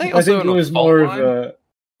 Are they I also think on it a was fault more line? of a.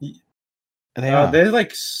 They are. They're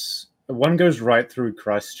like one goes right through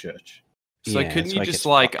Christchurch. So Yeah, couldn't so you it just gets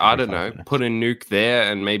fucked I every don't 5 know, minutes. put a nuke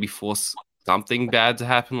there and maybe force something bad to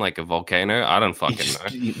happen, like a volcano? I don't fucking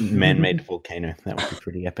know. Man-made volcano. That would be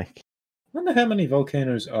pretty epic. I wonder how many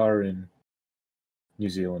volcanoes are in New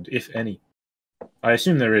Zealand, if any. I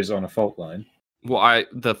assume there is on a fault line. Well,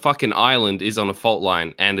 the fucking island is on a fault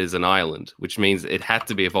line and is an island, which means it had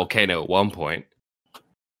to be a volcano at one point.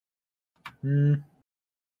 Hmm.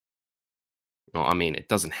 Well, I mean, it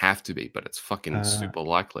doesn't have to be, but it's fucking super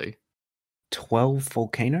likely. 12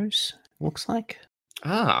 volcanoes, looks like.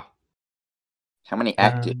 Ah, How many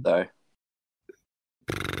active Um, though?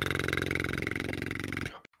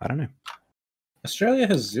 I don't know. Australia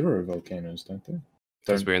has 0 volcanoes, don't they?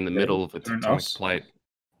 because Don't we're in the they? middle of a Don't tectonic us? plate.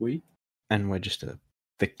 We? And we're just a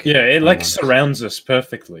thick... Yeah, it like island. surrounds us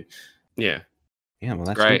perfectly. Yeah, Yeah, well,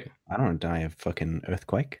 that's great. good. I don't want to die of fucking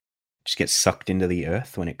earthquake. Just get sucked into the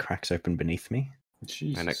earth when it cracks open beneath me.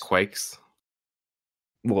 Jesus. And it quakes.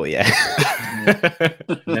 Well, yeah.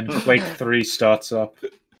 And then Quake 3 starts up.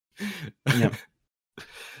 Yep.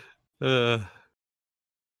 And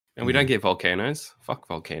we don't get volcanoes. Fuck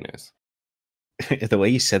volcanoes. The way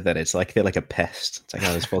you said that, it's like they're like a pest. It's like,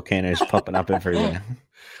 oh, there's volcanoes popping up everywhere.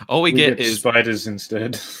 All we get is spiders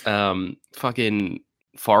instead. fucking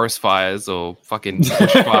forest fires or fucking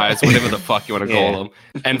bushfires, whatever the fuck you want to call them,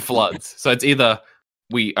 and floods. So it's either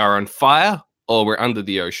we are on fire or we're under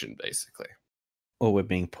the ocean, basically, Or we're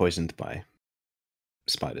being poisoned by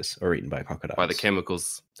spiders or eaten by crocodiles. by the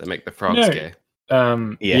chemicals that make the frogs No. gay.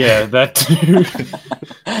 Yeah, that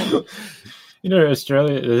too.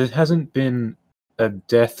 Australia, there hasn't been a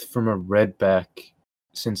death from a redback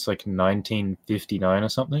since like 1959 or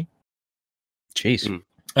something. Jeez. Mm.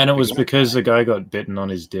 And it was because a guy got bitten on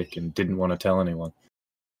his dick and didn't want to tell anyone.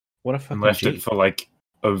 What a And fucking left G. it for like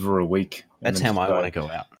over a week. That's how I want to go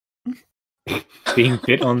out. Being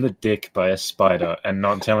bit on the dick by a spider and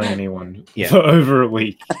not telling anyone Yeah. for over a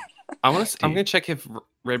week. I'm gonna check if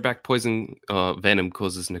redback poison venom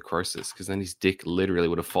causes necrosis, because then his dick literally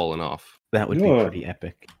would have fallen off. That would be Whoa. pretty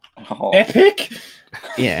epic. Oh. Epic?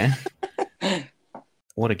 Yeah.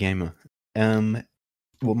 What a gamer.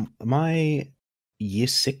 Well, my year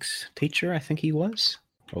 6 teacher, I think he was,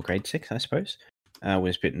 or grade 6, I suppose,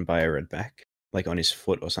 was bitten by a redback, like on his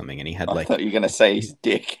foot or something, and he had I like, thought you were going to say his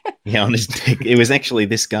dick. yeah, on his dick. It was actually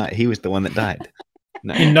this guy. He was the one that died.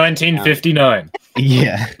 No. In 1959.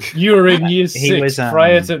 Yeah, You were in year He 6 was,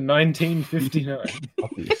 prior to 1959.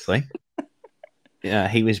 obviously. Yeah,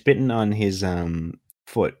 he was bitten on his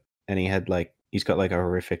foot, and he's got like a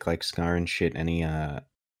horrific like scar and shit, and he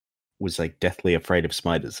was like deathly afraid of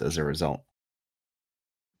spiders as a result.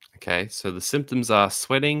 Okay, so the symptoms are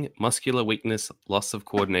sweating, muscular weakness, loss of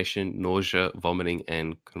coordination, nausea, vomiting,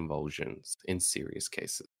 and convulsions in serious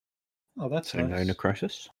cases. Oh, that's So no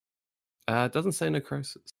necrosis. It doesn't say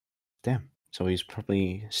necrosis. Damn. So he's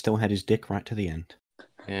probably still had his dick right to the end.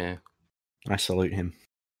 Yeah. I salute him.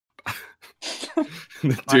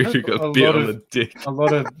 The I dude hope who got a bit lot on of- the dick. A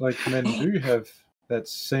lot of like men do have that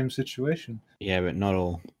same situation. Yeah, but not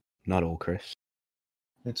all, Chris.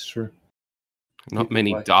 It's true. Not people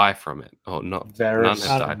many like die from it. Oh, none Varys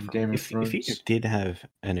have Uh, died from from Game of If you Thrones. did have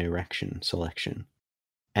an erection selection,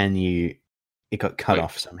 and it got cut Wait.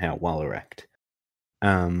 off somehow while erect,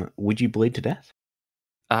 would you bleed to death?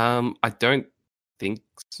 I don't think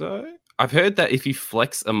so. I've heard that if you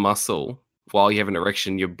flex a muscle while you have an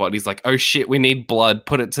erection, your body's like, oh shit, we need blood.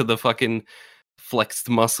 Put it to the fucking flexed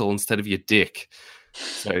muscle instead of your dick.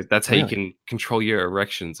 So that's how you Really? can control your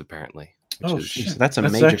erections, apparently. Which Oh is, shit! That's a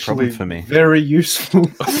major problem actually for me. Very useful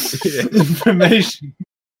information.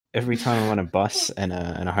 Every time I'm on a bus and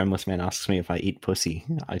a homeless man asks me if I eat pussy,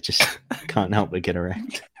 I just can't help but get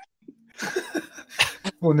erect.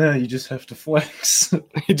 Well, now you just have to flex.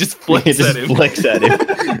 You just flex You just at him. flex at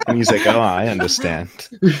him, and he's like, "Oh, I understand."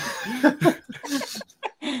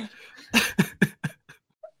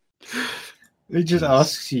 He just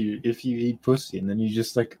asks you if you eat pussy, and then you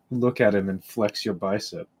just like look at him and flex your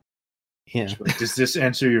bicep. Yeah. Like, does this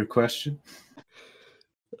answer your question?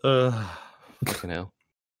 Fucking hell.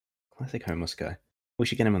 Classic homeless guy. We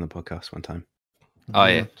should get him on the podcast one time. Oh,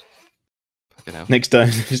 yeah. Fucking hell. Next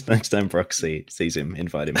time Brock sees him,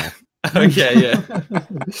 invite him on. Okay, yeah.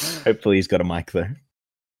 Hopefully he's got a mic though.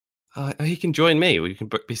 He can join me. We can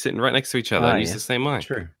be sitting right next to each other and use yeah. the same mic.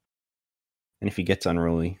 True. And if he gets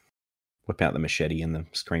unruly, whip out the machete and the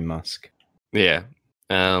scream mask. Yeah.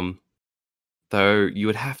 though you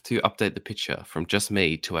would have to update the picture from just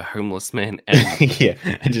me to a homeless man. And Yeah,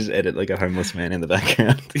 and just edit like a homeless man in the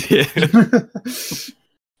background. yeah.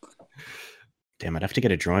 Damn, I'd have to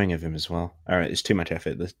get a drawing of him as well. All right, it's too much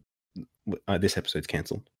effort. This episode's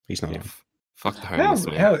cancelled. He's not on. Fuck the homeless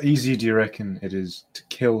man. How easy do you reckon it is to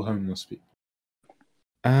kill homeless people?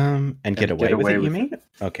 And get And away get with away it, you with mean?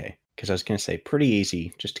 Okay, because I was going to say pretty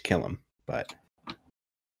easy just to kill him, but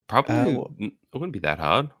Probably it wouldn't be that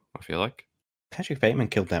hard, I feel like. Patrick Bateman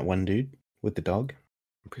killed that one dude with the dog.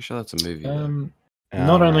 I'm pretty sure that's a movie. though.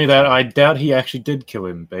 Not only right. that, I doubt he actually did kill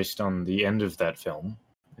him based on the end of that film,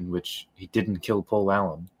 in which he didn't kill Paul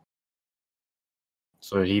Allen.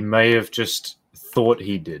 So he may have just thought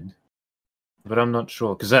he did, but I'm not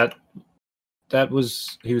sure because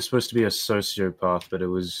he was supposed to be a sociopath, but it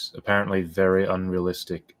was apparently very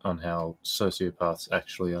unrealistic on how sociopaths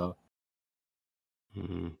actually are.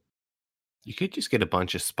 Mhm. You could just get a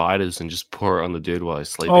bunch of spiders and just pour it on the dude while he's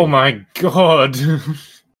sleeping. Oh my god!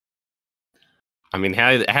 I mean, how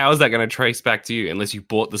is that going to trace back to you unless you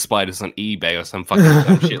bought the spiders on eBay or some fucking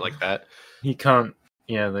dumb shit like that? He can't.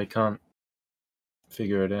 Yeah, they can't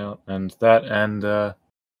figure it out, and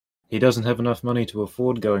he doesn't have enough money to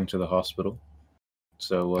afford going to the hospital.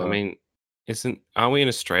 So I mean, aren't we in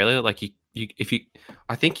Australia? Like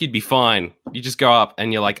I think you'd be fine. You just go up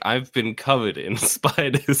and you're like, I've been covered in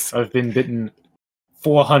spiders. I've been bitten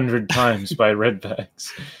 400 times by redbacks.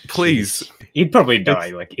 Please. He'd probably die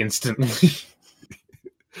like instantly.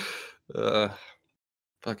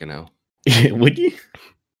 Fucking hell. Would you?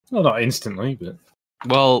 Well, not instantly, but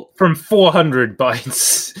Well, from 400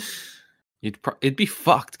 bites. it'd be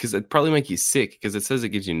fucked because it'd probably make you sick because it says it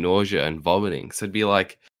gives you nausea and vomiting. So it'd be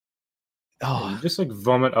like, You just like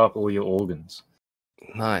vomit up all your organs.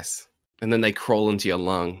 nice. And then they crawl into your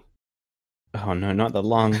lung. Oh no, not the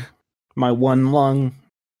lung. My one lung.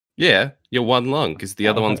 Yeah, your one lung because the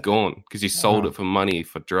other one's gone because you sold it for money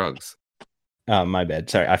for drugs. Oh, my bad.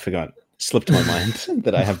 Sorry, I forgot. Slipped my mind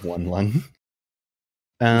that I have one lung.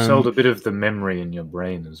 You sold a bit of the memory in your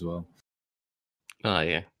brain as well. Oh,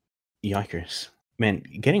 yeah. Yikers. Man,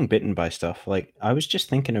 getting bitten by stuff, like I was just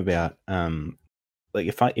thinking about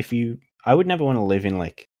like I would never want to live in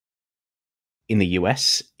like in the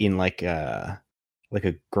US in like a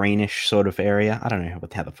greenish sort of area. I don't know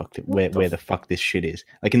how the fuck where the fuck this shit is.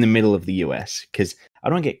 Like in the middle of the US cuz I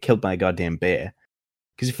don't want to get killed by a goddamn bear.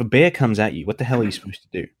 Cuz if a bear comes at you, what the hell are you supposed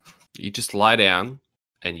to do? You just lie down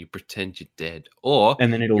and you pretend you're dead, or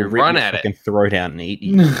And then it'll you rip run your at it. fucking throat out and eat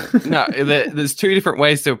you. No, there's two different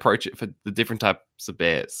ways to approach it for the different types of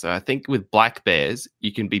bears. So I think with black bears,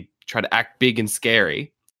 you can try to act big and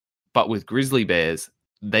scary, but with grizzly bears,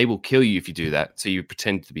 they will kill you if you do that. So you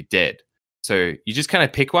pretend to be dead. So you just kind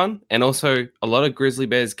of pick one, and also a lot of grizzly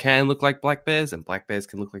bears can look like black bears, and black bears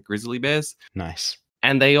can look like grizzly bears. Nice.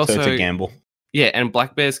 And they also So it's a gamble. Yeah, and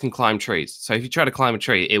black bears can climb trees. So if you try to climb a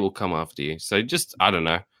tree, it will come after you. So just, I don't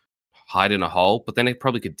know, hide in a hole, but then it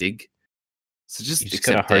probably could dig. So just You just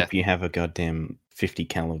accept gotta hope death. you have a goddamn 50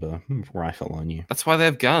 caliber rifle on you. That's why they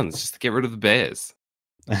have guns, just to get rid of the bears.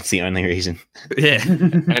 That's the only reason. Yeah,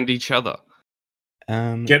 and each other.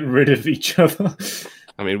 Get rid of each other.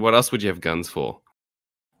 I mean, what else would you have guns for?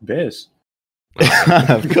 Bears.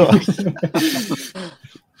 Of course.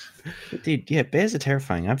 Dude, yeah, bears are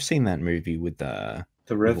terrifying. I've seen that movie with The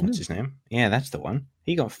what's Revenant? his name? Yeah, that's the one.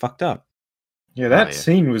 He got fucked up. Yeah, that yeah.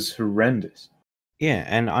 scene was horrendous. Yeah,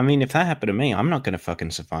 and I mean, if that happened to me, I'm not gonna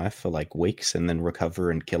fucking survive for like weeks and then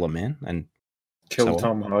recover and kill a man. And Kill So-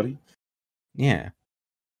 Tom Hardy. yeah,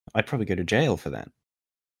 I'd probably go to jail for that.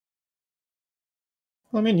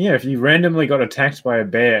 I mean, yeah, if you randomly got attacked by a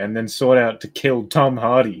bear and then sought out to kill Tom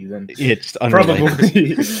Hardy, then It's unrelated.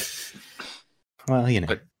 probably. Well, you know.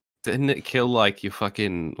 But didn't it kill like your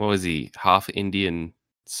fucking, what was he, half Indian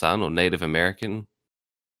son or Native American?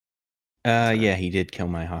 Yeah, he did kill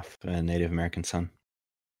my half Native American son.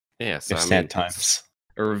 Yeah, so It's I sad mean, times. it's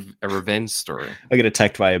a revenge story. I get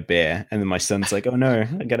attacked by a bear, and then my son's like, "Oh no,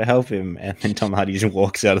 I gotta help him!" And then Tom Hardy just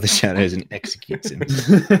walks out of the shadows and executes him.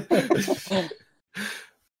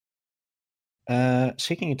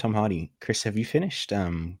 Speaking of Tom Hardy, Chris, have you finished I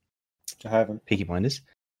haven't. Peaky Blinders?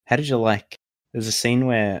 How did you like? There's a scene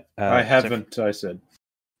where I haven't, I said.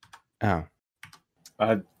 Oh,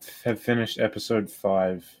 I have finished episode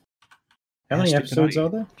 5. How How many stupid episodes are you? are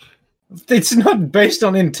there? It's not based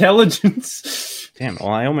on intelligence. damn! Well,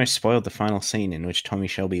 I almost spoiled the final scene in which Tommy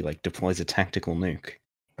Shelby like deploys a tactical nuke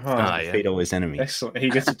Oh, to yeah. defeat all his enemies. excellent. He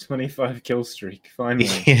gets a 25 kill streak, finally,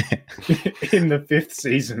 Yeah, in the 5th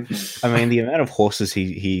season. I mean the amount of horses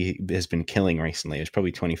he has been killing recently is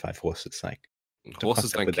probably 25 horses. Like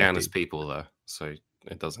Horses fucked up don't with that count as dude? people though, so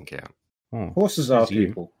it doesn't count. Oh, Horses are As you.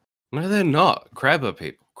 people. No, they're not. Crabs are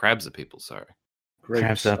people. Crabs are people. Sorry.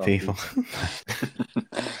 crabs Grapes are people.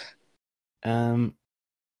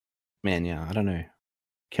 Man, yeah, I don't know.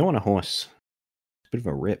 Killing a horse, it's a bit of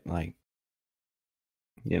a rip, like,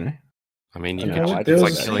 you know. I mean, you Yeah, could. I It's just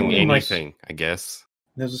like like killing that. anything, I guess.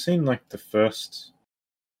 There's a scene like the first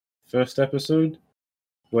episode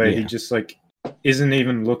where he Yeah. just like isn't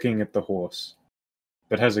even looking at the horse,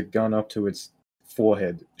 but has a gun up to its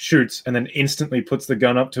forehead, shoots, and then instantly puts the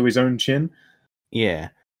gun up to his own chin. Yeah.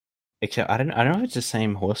 Except I don't know if it's the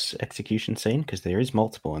same horse execution scene because there is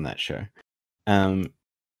multiple in that show.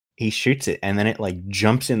 He shoots it and then it like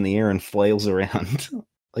jumps in the air and flails around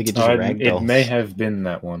like it just It ragdolls. may have been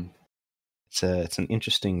that one. It's an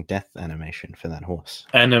interesting death animation for that horse.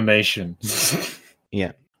 Animation.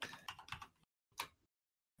 Yeah.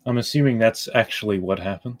 I'm assuming that's actually what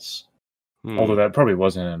happens. Hmm. Although that probably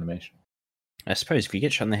was an animation. I suppose if you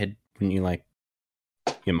get shot in the head when you like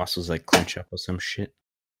your muscles like clench up or some shit.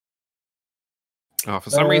 Oh,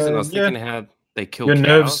 for some reason, I was yeah. thinking how they kill Your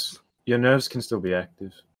cows. nerves can still be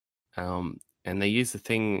active. And they use a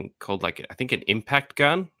thing called like I think an impact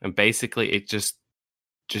gun, and basically it just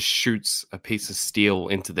shoots a piece of steel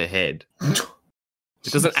into their head.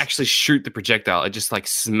 It doesn't actually shoot the projectile; it just like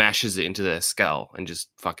smashes it into their skull and just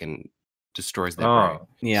fucking destroys their brain.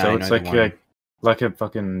 Yeah, so I it's know like the one. like a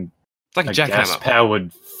fucking It's like a jackhammer.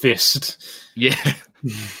 gas-powered fist. Yeah.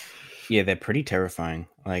 Yeah, they're pretty terrifying.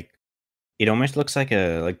 Like it almost looks like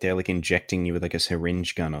they're like injecting you with like a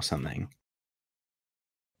syringe gun or something.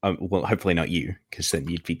 Well, hopefully not you, because then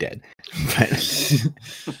you'd be dead. But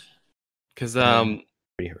Because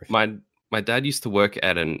pretty horrific. my dad used to work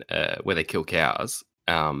at an where they kill cows.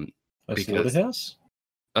 A Because- slaughterhouse?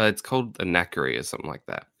 It's called a knackery or something like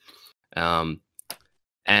that.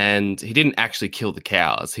 And he didn't actually kill the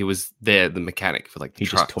cows. He was there, the mechanic for like the He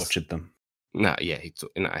trucks. just tortured them. No, yeah,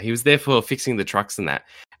 he was there for fixing the trucks and that.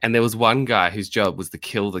 And there was one guy whose job was to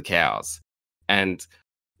kill the cows. And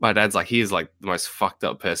my dad's like, he is like the most fucked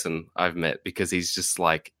up person I've met because he's just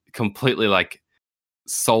like completely like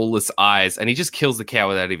soulless eyes, and he just kills the cow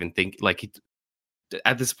without even thinking. Like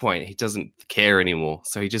at this point, he doesn't care anymore.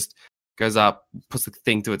 So he just goes up, puts the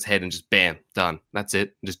thing to its head, and just bam, done. That's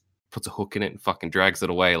it. And just puts a hook in it and fucking drags it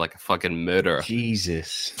away like a fucking murderer.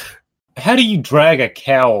 Jesus. How do you drag a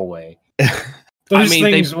cow away? Those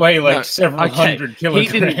things weigh like several hundred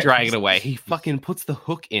kilograms. He didn't drag it away. He fucking puts the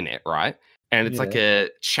hook in it, right? And it's like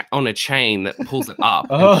on a chain that pulls it up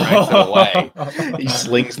and drags it away. He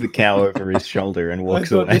slings the cow over his shoulder and I walks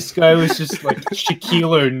thought away. this guy was just like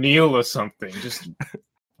Shaquille O'Neal or something. Just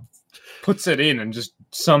puts it in and just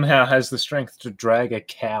somehow has the strength to drag a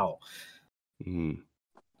cow. Mm.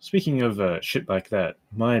 Speaking of shit like that,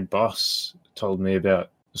 my boss told me about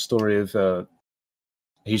the story of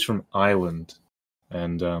he's from Ireland,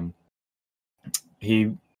 and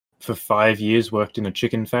he for 5 years worked in a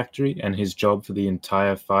chicken factory, and his job for the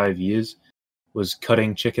entire 5 years was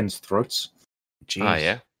cutting chickens' throats. Jeez. Oh,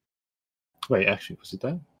 yeah. Wait, actually, was it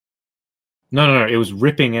that? No, it was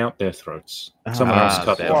ripping out their throats. Someone else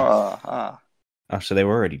cut damn. them. Oh, so they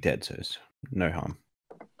were already dead, so it's no harm.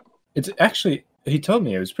 It's actually, he told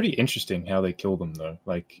me it was pretty interesting how they kill them, though,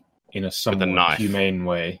 like in a somewhat knife. humane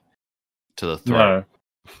way. To the throat.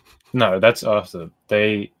 No, that's after.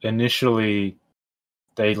 They initially,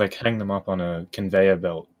 they like hang them up on a conveyor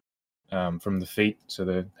belt from the feet, so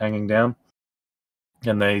they're hanging down,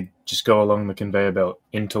 and they just go along the conveyor belt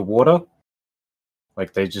into water.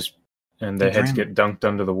 Like they just, and their heads get dunked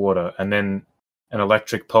under the water, and then an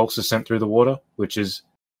electric pulse is sent through the water, which is,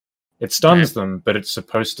 it stuns them, but it's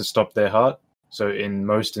supposed to stop their heart. So in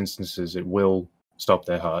most instances, it will stop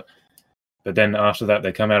their heart. But then after that,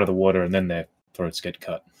 they come out of the water, and then their throats get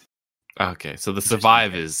cut. Okay, so the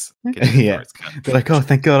survivors get their Yeah. throats cut. They're like, oh,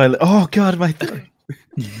 thank God. Oh, God, my throat.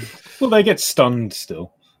 Well, they get stunned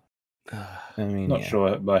still. I mean, Not yeah.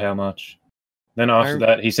 sure by how much. Then after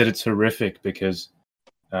that, he said it's horrific because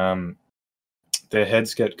their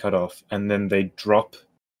heads get cut off, and then they drop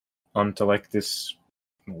onto like this,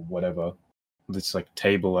 whatever, this like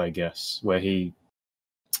table, I guess, where he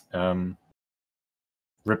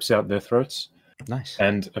rips out their throats. Nice.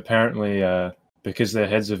 And apparently, because their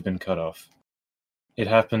heads have been cut off, it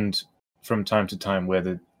happened from time to time where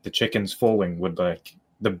the chickens falling would like,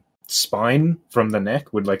 the spine from the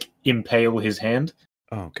neck would like impale his hand.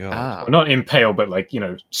 Oh, God. Ah. Well, not impale, but like,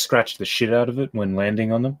 scratch the shit out of it when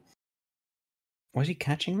landing on them. Was he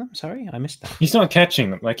catching them? Sorry, I missed that. He's not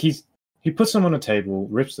catching them. Like he puts them on a table,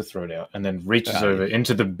 rips the throat out, and then reaches over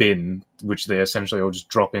into the bin, which they essentially all just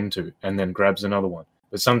drop into, and then grabs another one.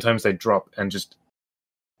 But sometimes they drop and just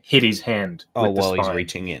hit his hand. Oh, with the while he's spine.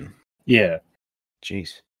 reaching in. Yeah.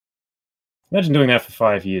 Jeez. Imagine doing that for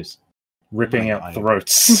 5 years. Ripping Oh, out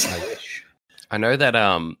throats. I wish. I know that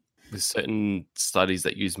there's certain studies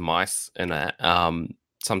that use mice and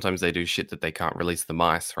sometimes they do shit that they can't release the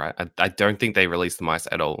mice, right? I don't think they release the mice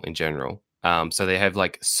at all in general. So they have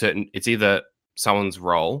like it's either someone's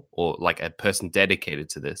role or like a person dedicated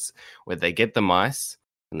to this where they get the mice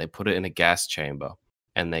and they put it in a gas chamber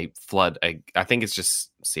and they flood I think it's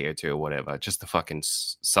just CO2 or whatever, just to fucking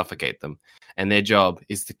suffocate them. And their job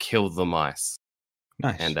is to kill the mice.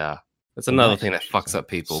 Nice. And that's another thing that fucks up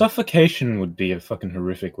people. Suffocation would be a fucking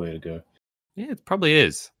horrific way to go. Yeah, it probably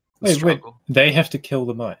is. Wait, they have to kill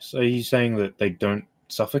the mice. Are you saying that they don't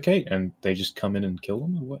suffocate and they just come in and kill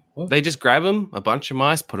them? Or what? They just grab them, a bunch of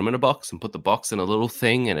mice, put them in a box and put the box in a little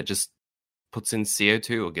thing and it just puts in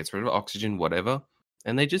CO2 or gets rid of oxygen, whatever,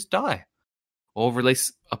 and they just die. Or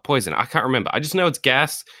release a poison. I can't remember. I just know it's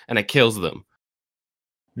gas and it kills them.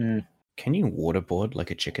 Can you waterboard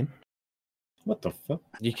like a chicken? What the fuck?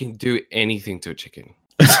 You can do anything to a chicken.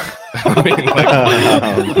 I mean,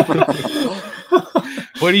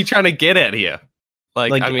 what are you trying to get at here?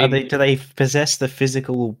 Like I mean, do they possess the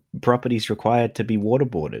physical properties required to be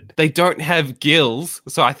waterboarded? They don't have gills,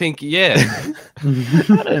 so I think yeah.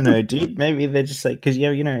 I don't know, dude. Maybe they're just like because you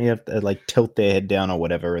have to like tilt their head down or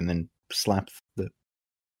whatever, and then slap the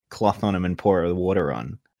cloth on them and pour the water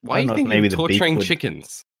on. Why do you think maybe you're torturing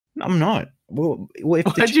chickens? I'm not. Well, if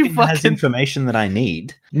the chicken has information that I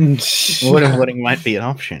need, waterboarding might be an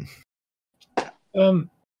option.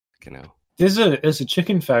 There's a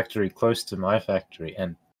chicken factory close to my factory,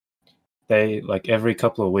 and they like every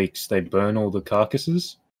couple of weeks they burn all the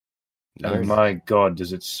carcasses. Nice. And my god,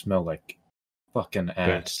 does it smell like fucking ass?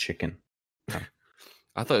 Burnt chicken.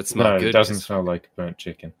 I thought it smelled good. No, it doesn't smell like burnt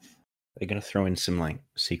chicken. They're gonna throw in some like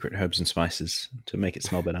secret herbs and spices to make it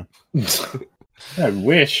smell better. I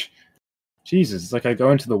wish. Jesus, it's like I go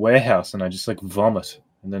into the warehouse and I just like vomit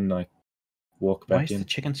and then I walk back in. Why is the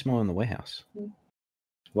chicken smell in the warehouse?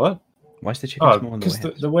 What? Why is the chicken smell in the warehouse?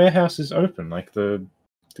 Because the warehouse is open, like the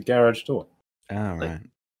garage door. Oh, right.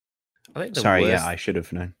 I think Sorry, yeah, I should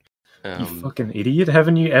have known. You fucking idiot.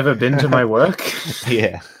 Haven't you ever been to my work?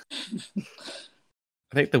 Yeah.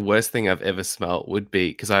 I think the worst thing I've ever smelled would be,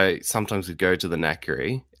 because I sometimes would go to the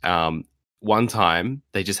knackery. One time,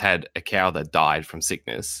 they just had a cow that died from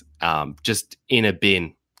sickness, just in a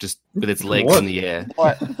bin, just with its legs in the air.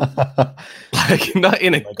 What? Like not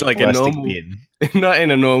in a normal bin, not in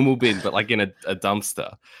a normal bin, but like in a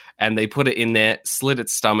dumpster. And they put it in there, slit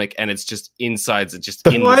its stomach, and it's just insides. It just.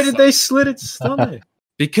 Why did they slit its stomach?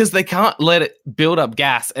 Because they can't let it build up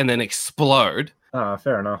gas and then explode. Ah,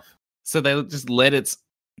 fair enough. So they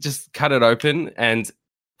just cut it open, and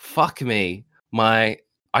fuck me,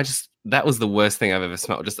 that was the worst thing I've ever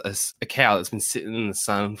smelled. Just a cow that's been sitting in the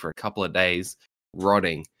sun for a couple of days,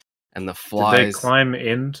 rotting, and the flies. Did they climb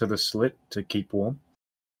into the slit to keep warm?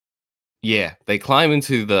 Yeah, they climb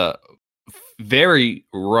into the very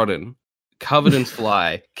rotten, covered in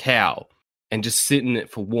fly cow, and just sit in it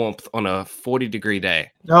for warmth on a 40-degree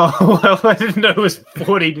day. Oh, well, I didn't know it was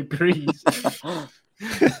 40 degrees.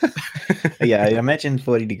 Yeah, I imagine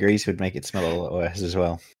 40 degrees would make it smell a lot worse as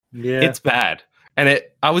well. Yeah, it's bad. And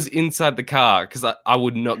I was inside the car because I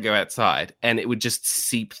would not go outside, and it would just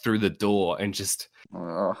seep through the door and just.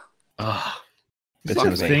 That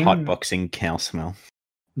sounds like hotboxing cow smell.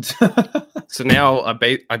 So now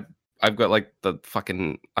I've got like the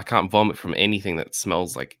fucking. I can't vomit from anything that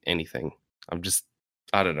smells like anything.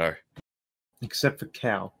 I don't know. Except for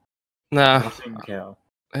cow. Nah. Nothing cow.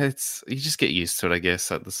 You just get used to it, I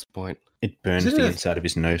guess, at this point. It burns the inside of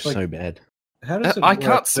his nose so bad. How does it I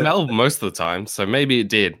can't smell most of the time, so maybe it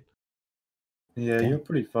did. Yeah, you're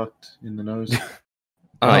pretty fucked in the nose.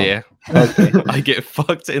 Oh, yeah. Okay. I get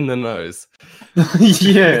fucked in the nose.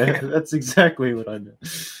 Yeah, that's exactly what I meant.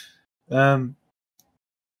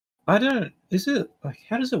 How does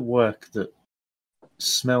it work that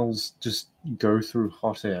smells just go through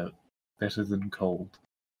hot air better than cold?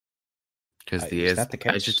 Because the air's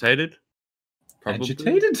agitated? Probably.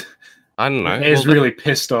 Agitated? I don't know. The air's really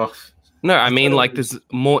pissed off. No, I mean, like, there's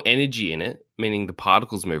more energy in it, meaning the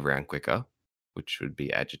particles move around quicker, which would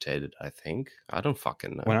be agitated, I think. I don't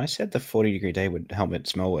fucking know. When I said the 40-degree day would help it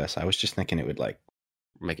smell worse, I was just thinking it would, like...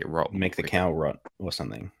 Make it rot. Make the cow rot or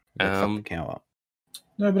something. Fuck the cow up.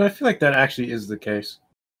 No, but I feel like that actually is the case.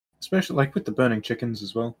 Especially, like, with the burning chickens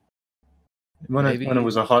as well. When it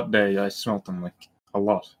was a hot day, I smelt them, like, a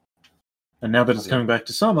lot. And now that it's coming back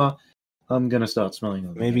to summer, I'm going to start smelling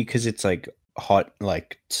them. Maybe because it's, like, hot,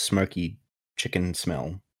 like smoky chicken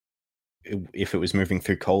smell. If it was moving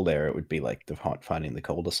through cold air, it would be like the hot fighting the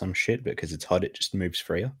cold or some shit. But because it's hot, it just moves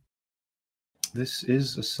freer. This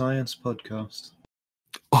is a science podcast.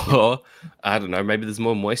 Or, I don't know, maybe there's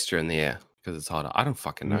more moisture in the air because it's hotter. I don't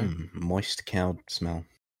fucking know. Moist cow smell.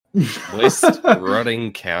 Moist,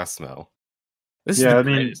 rotting cow smell. This is Yeah, the I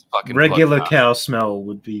mean, greatest fucking regular podcast. cow smell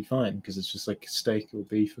would be fine because it's just like steak or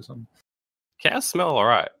beef or something. Cows smell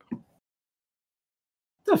alright.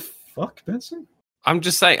 The fuck, Benson? I'm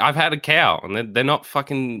just saying, I've had a cow and they're not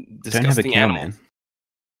fucking Don't have a disgusting cow, animals. man.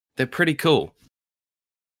 They're pretty cool.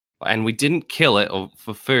 And we didn't kill it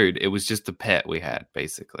for food. It was just a pet we had,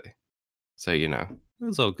 basically. So, you know, it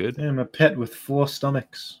was all good. Damn, a pet with 4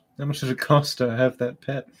 stomachs. How much does it cost to have that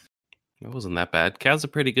pet? It wasn't that bad. Cows are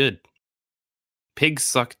pretty good. Pigs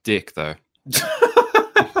suck dick, though.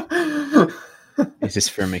 Is this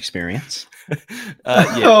from experience? Yeah, oh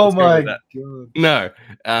let's go my with that. god.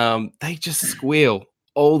 No, they just squeal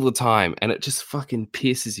all the time, and it just fucking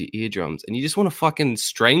pierces your eardrums, and you just want to fucking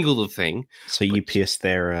strangle the thing. So you pierced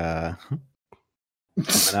their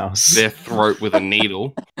something else. Their throat with a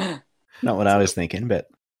needle. Not what I was thinking, but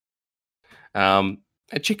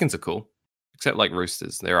Chickens are cool, except like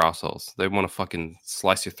roosters. They're assholes. They want to fucking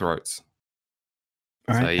slice your throats.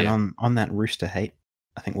 all right. So, yeah. And on that rooster hate,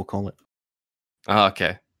 I think we'll call it. Oh,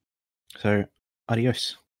 okay. So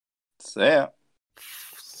adios. So, yeah.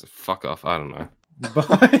 Fuck off. I don't know.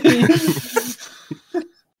 Bye.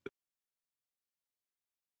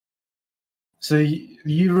 So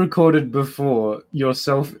you recorded before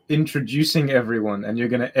yourself introducing everyone, and you're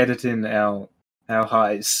going to edit in our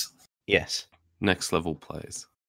highs. Yes. Next level plays.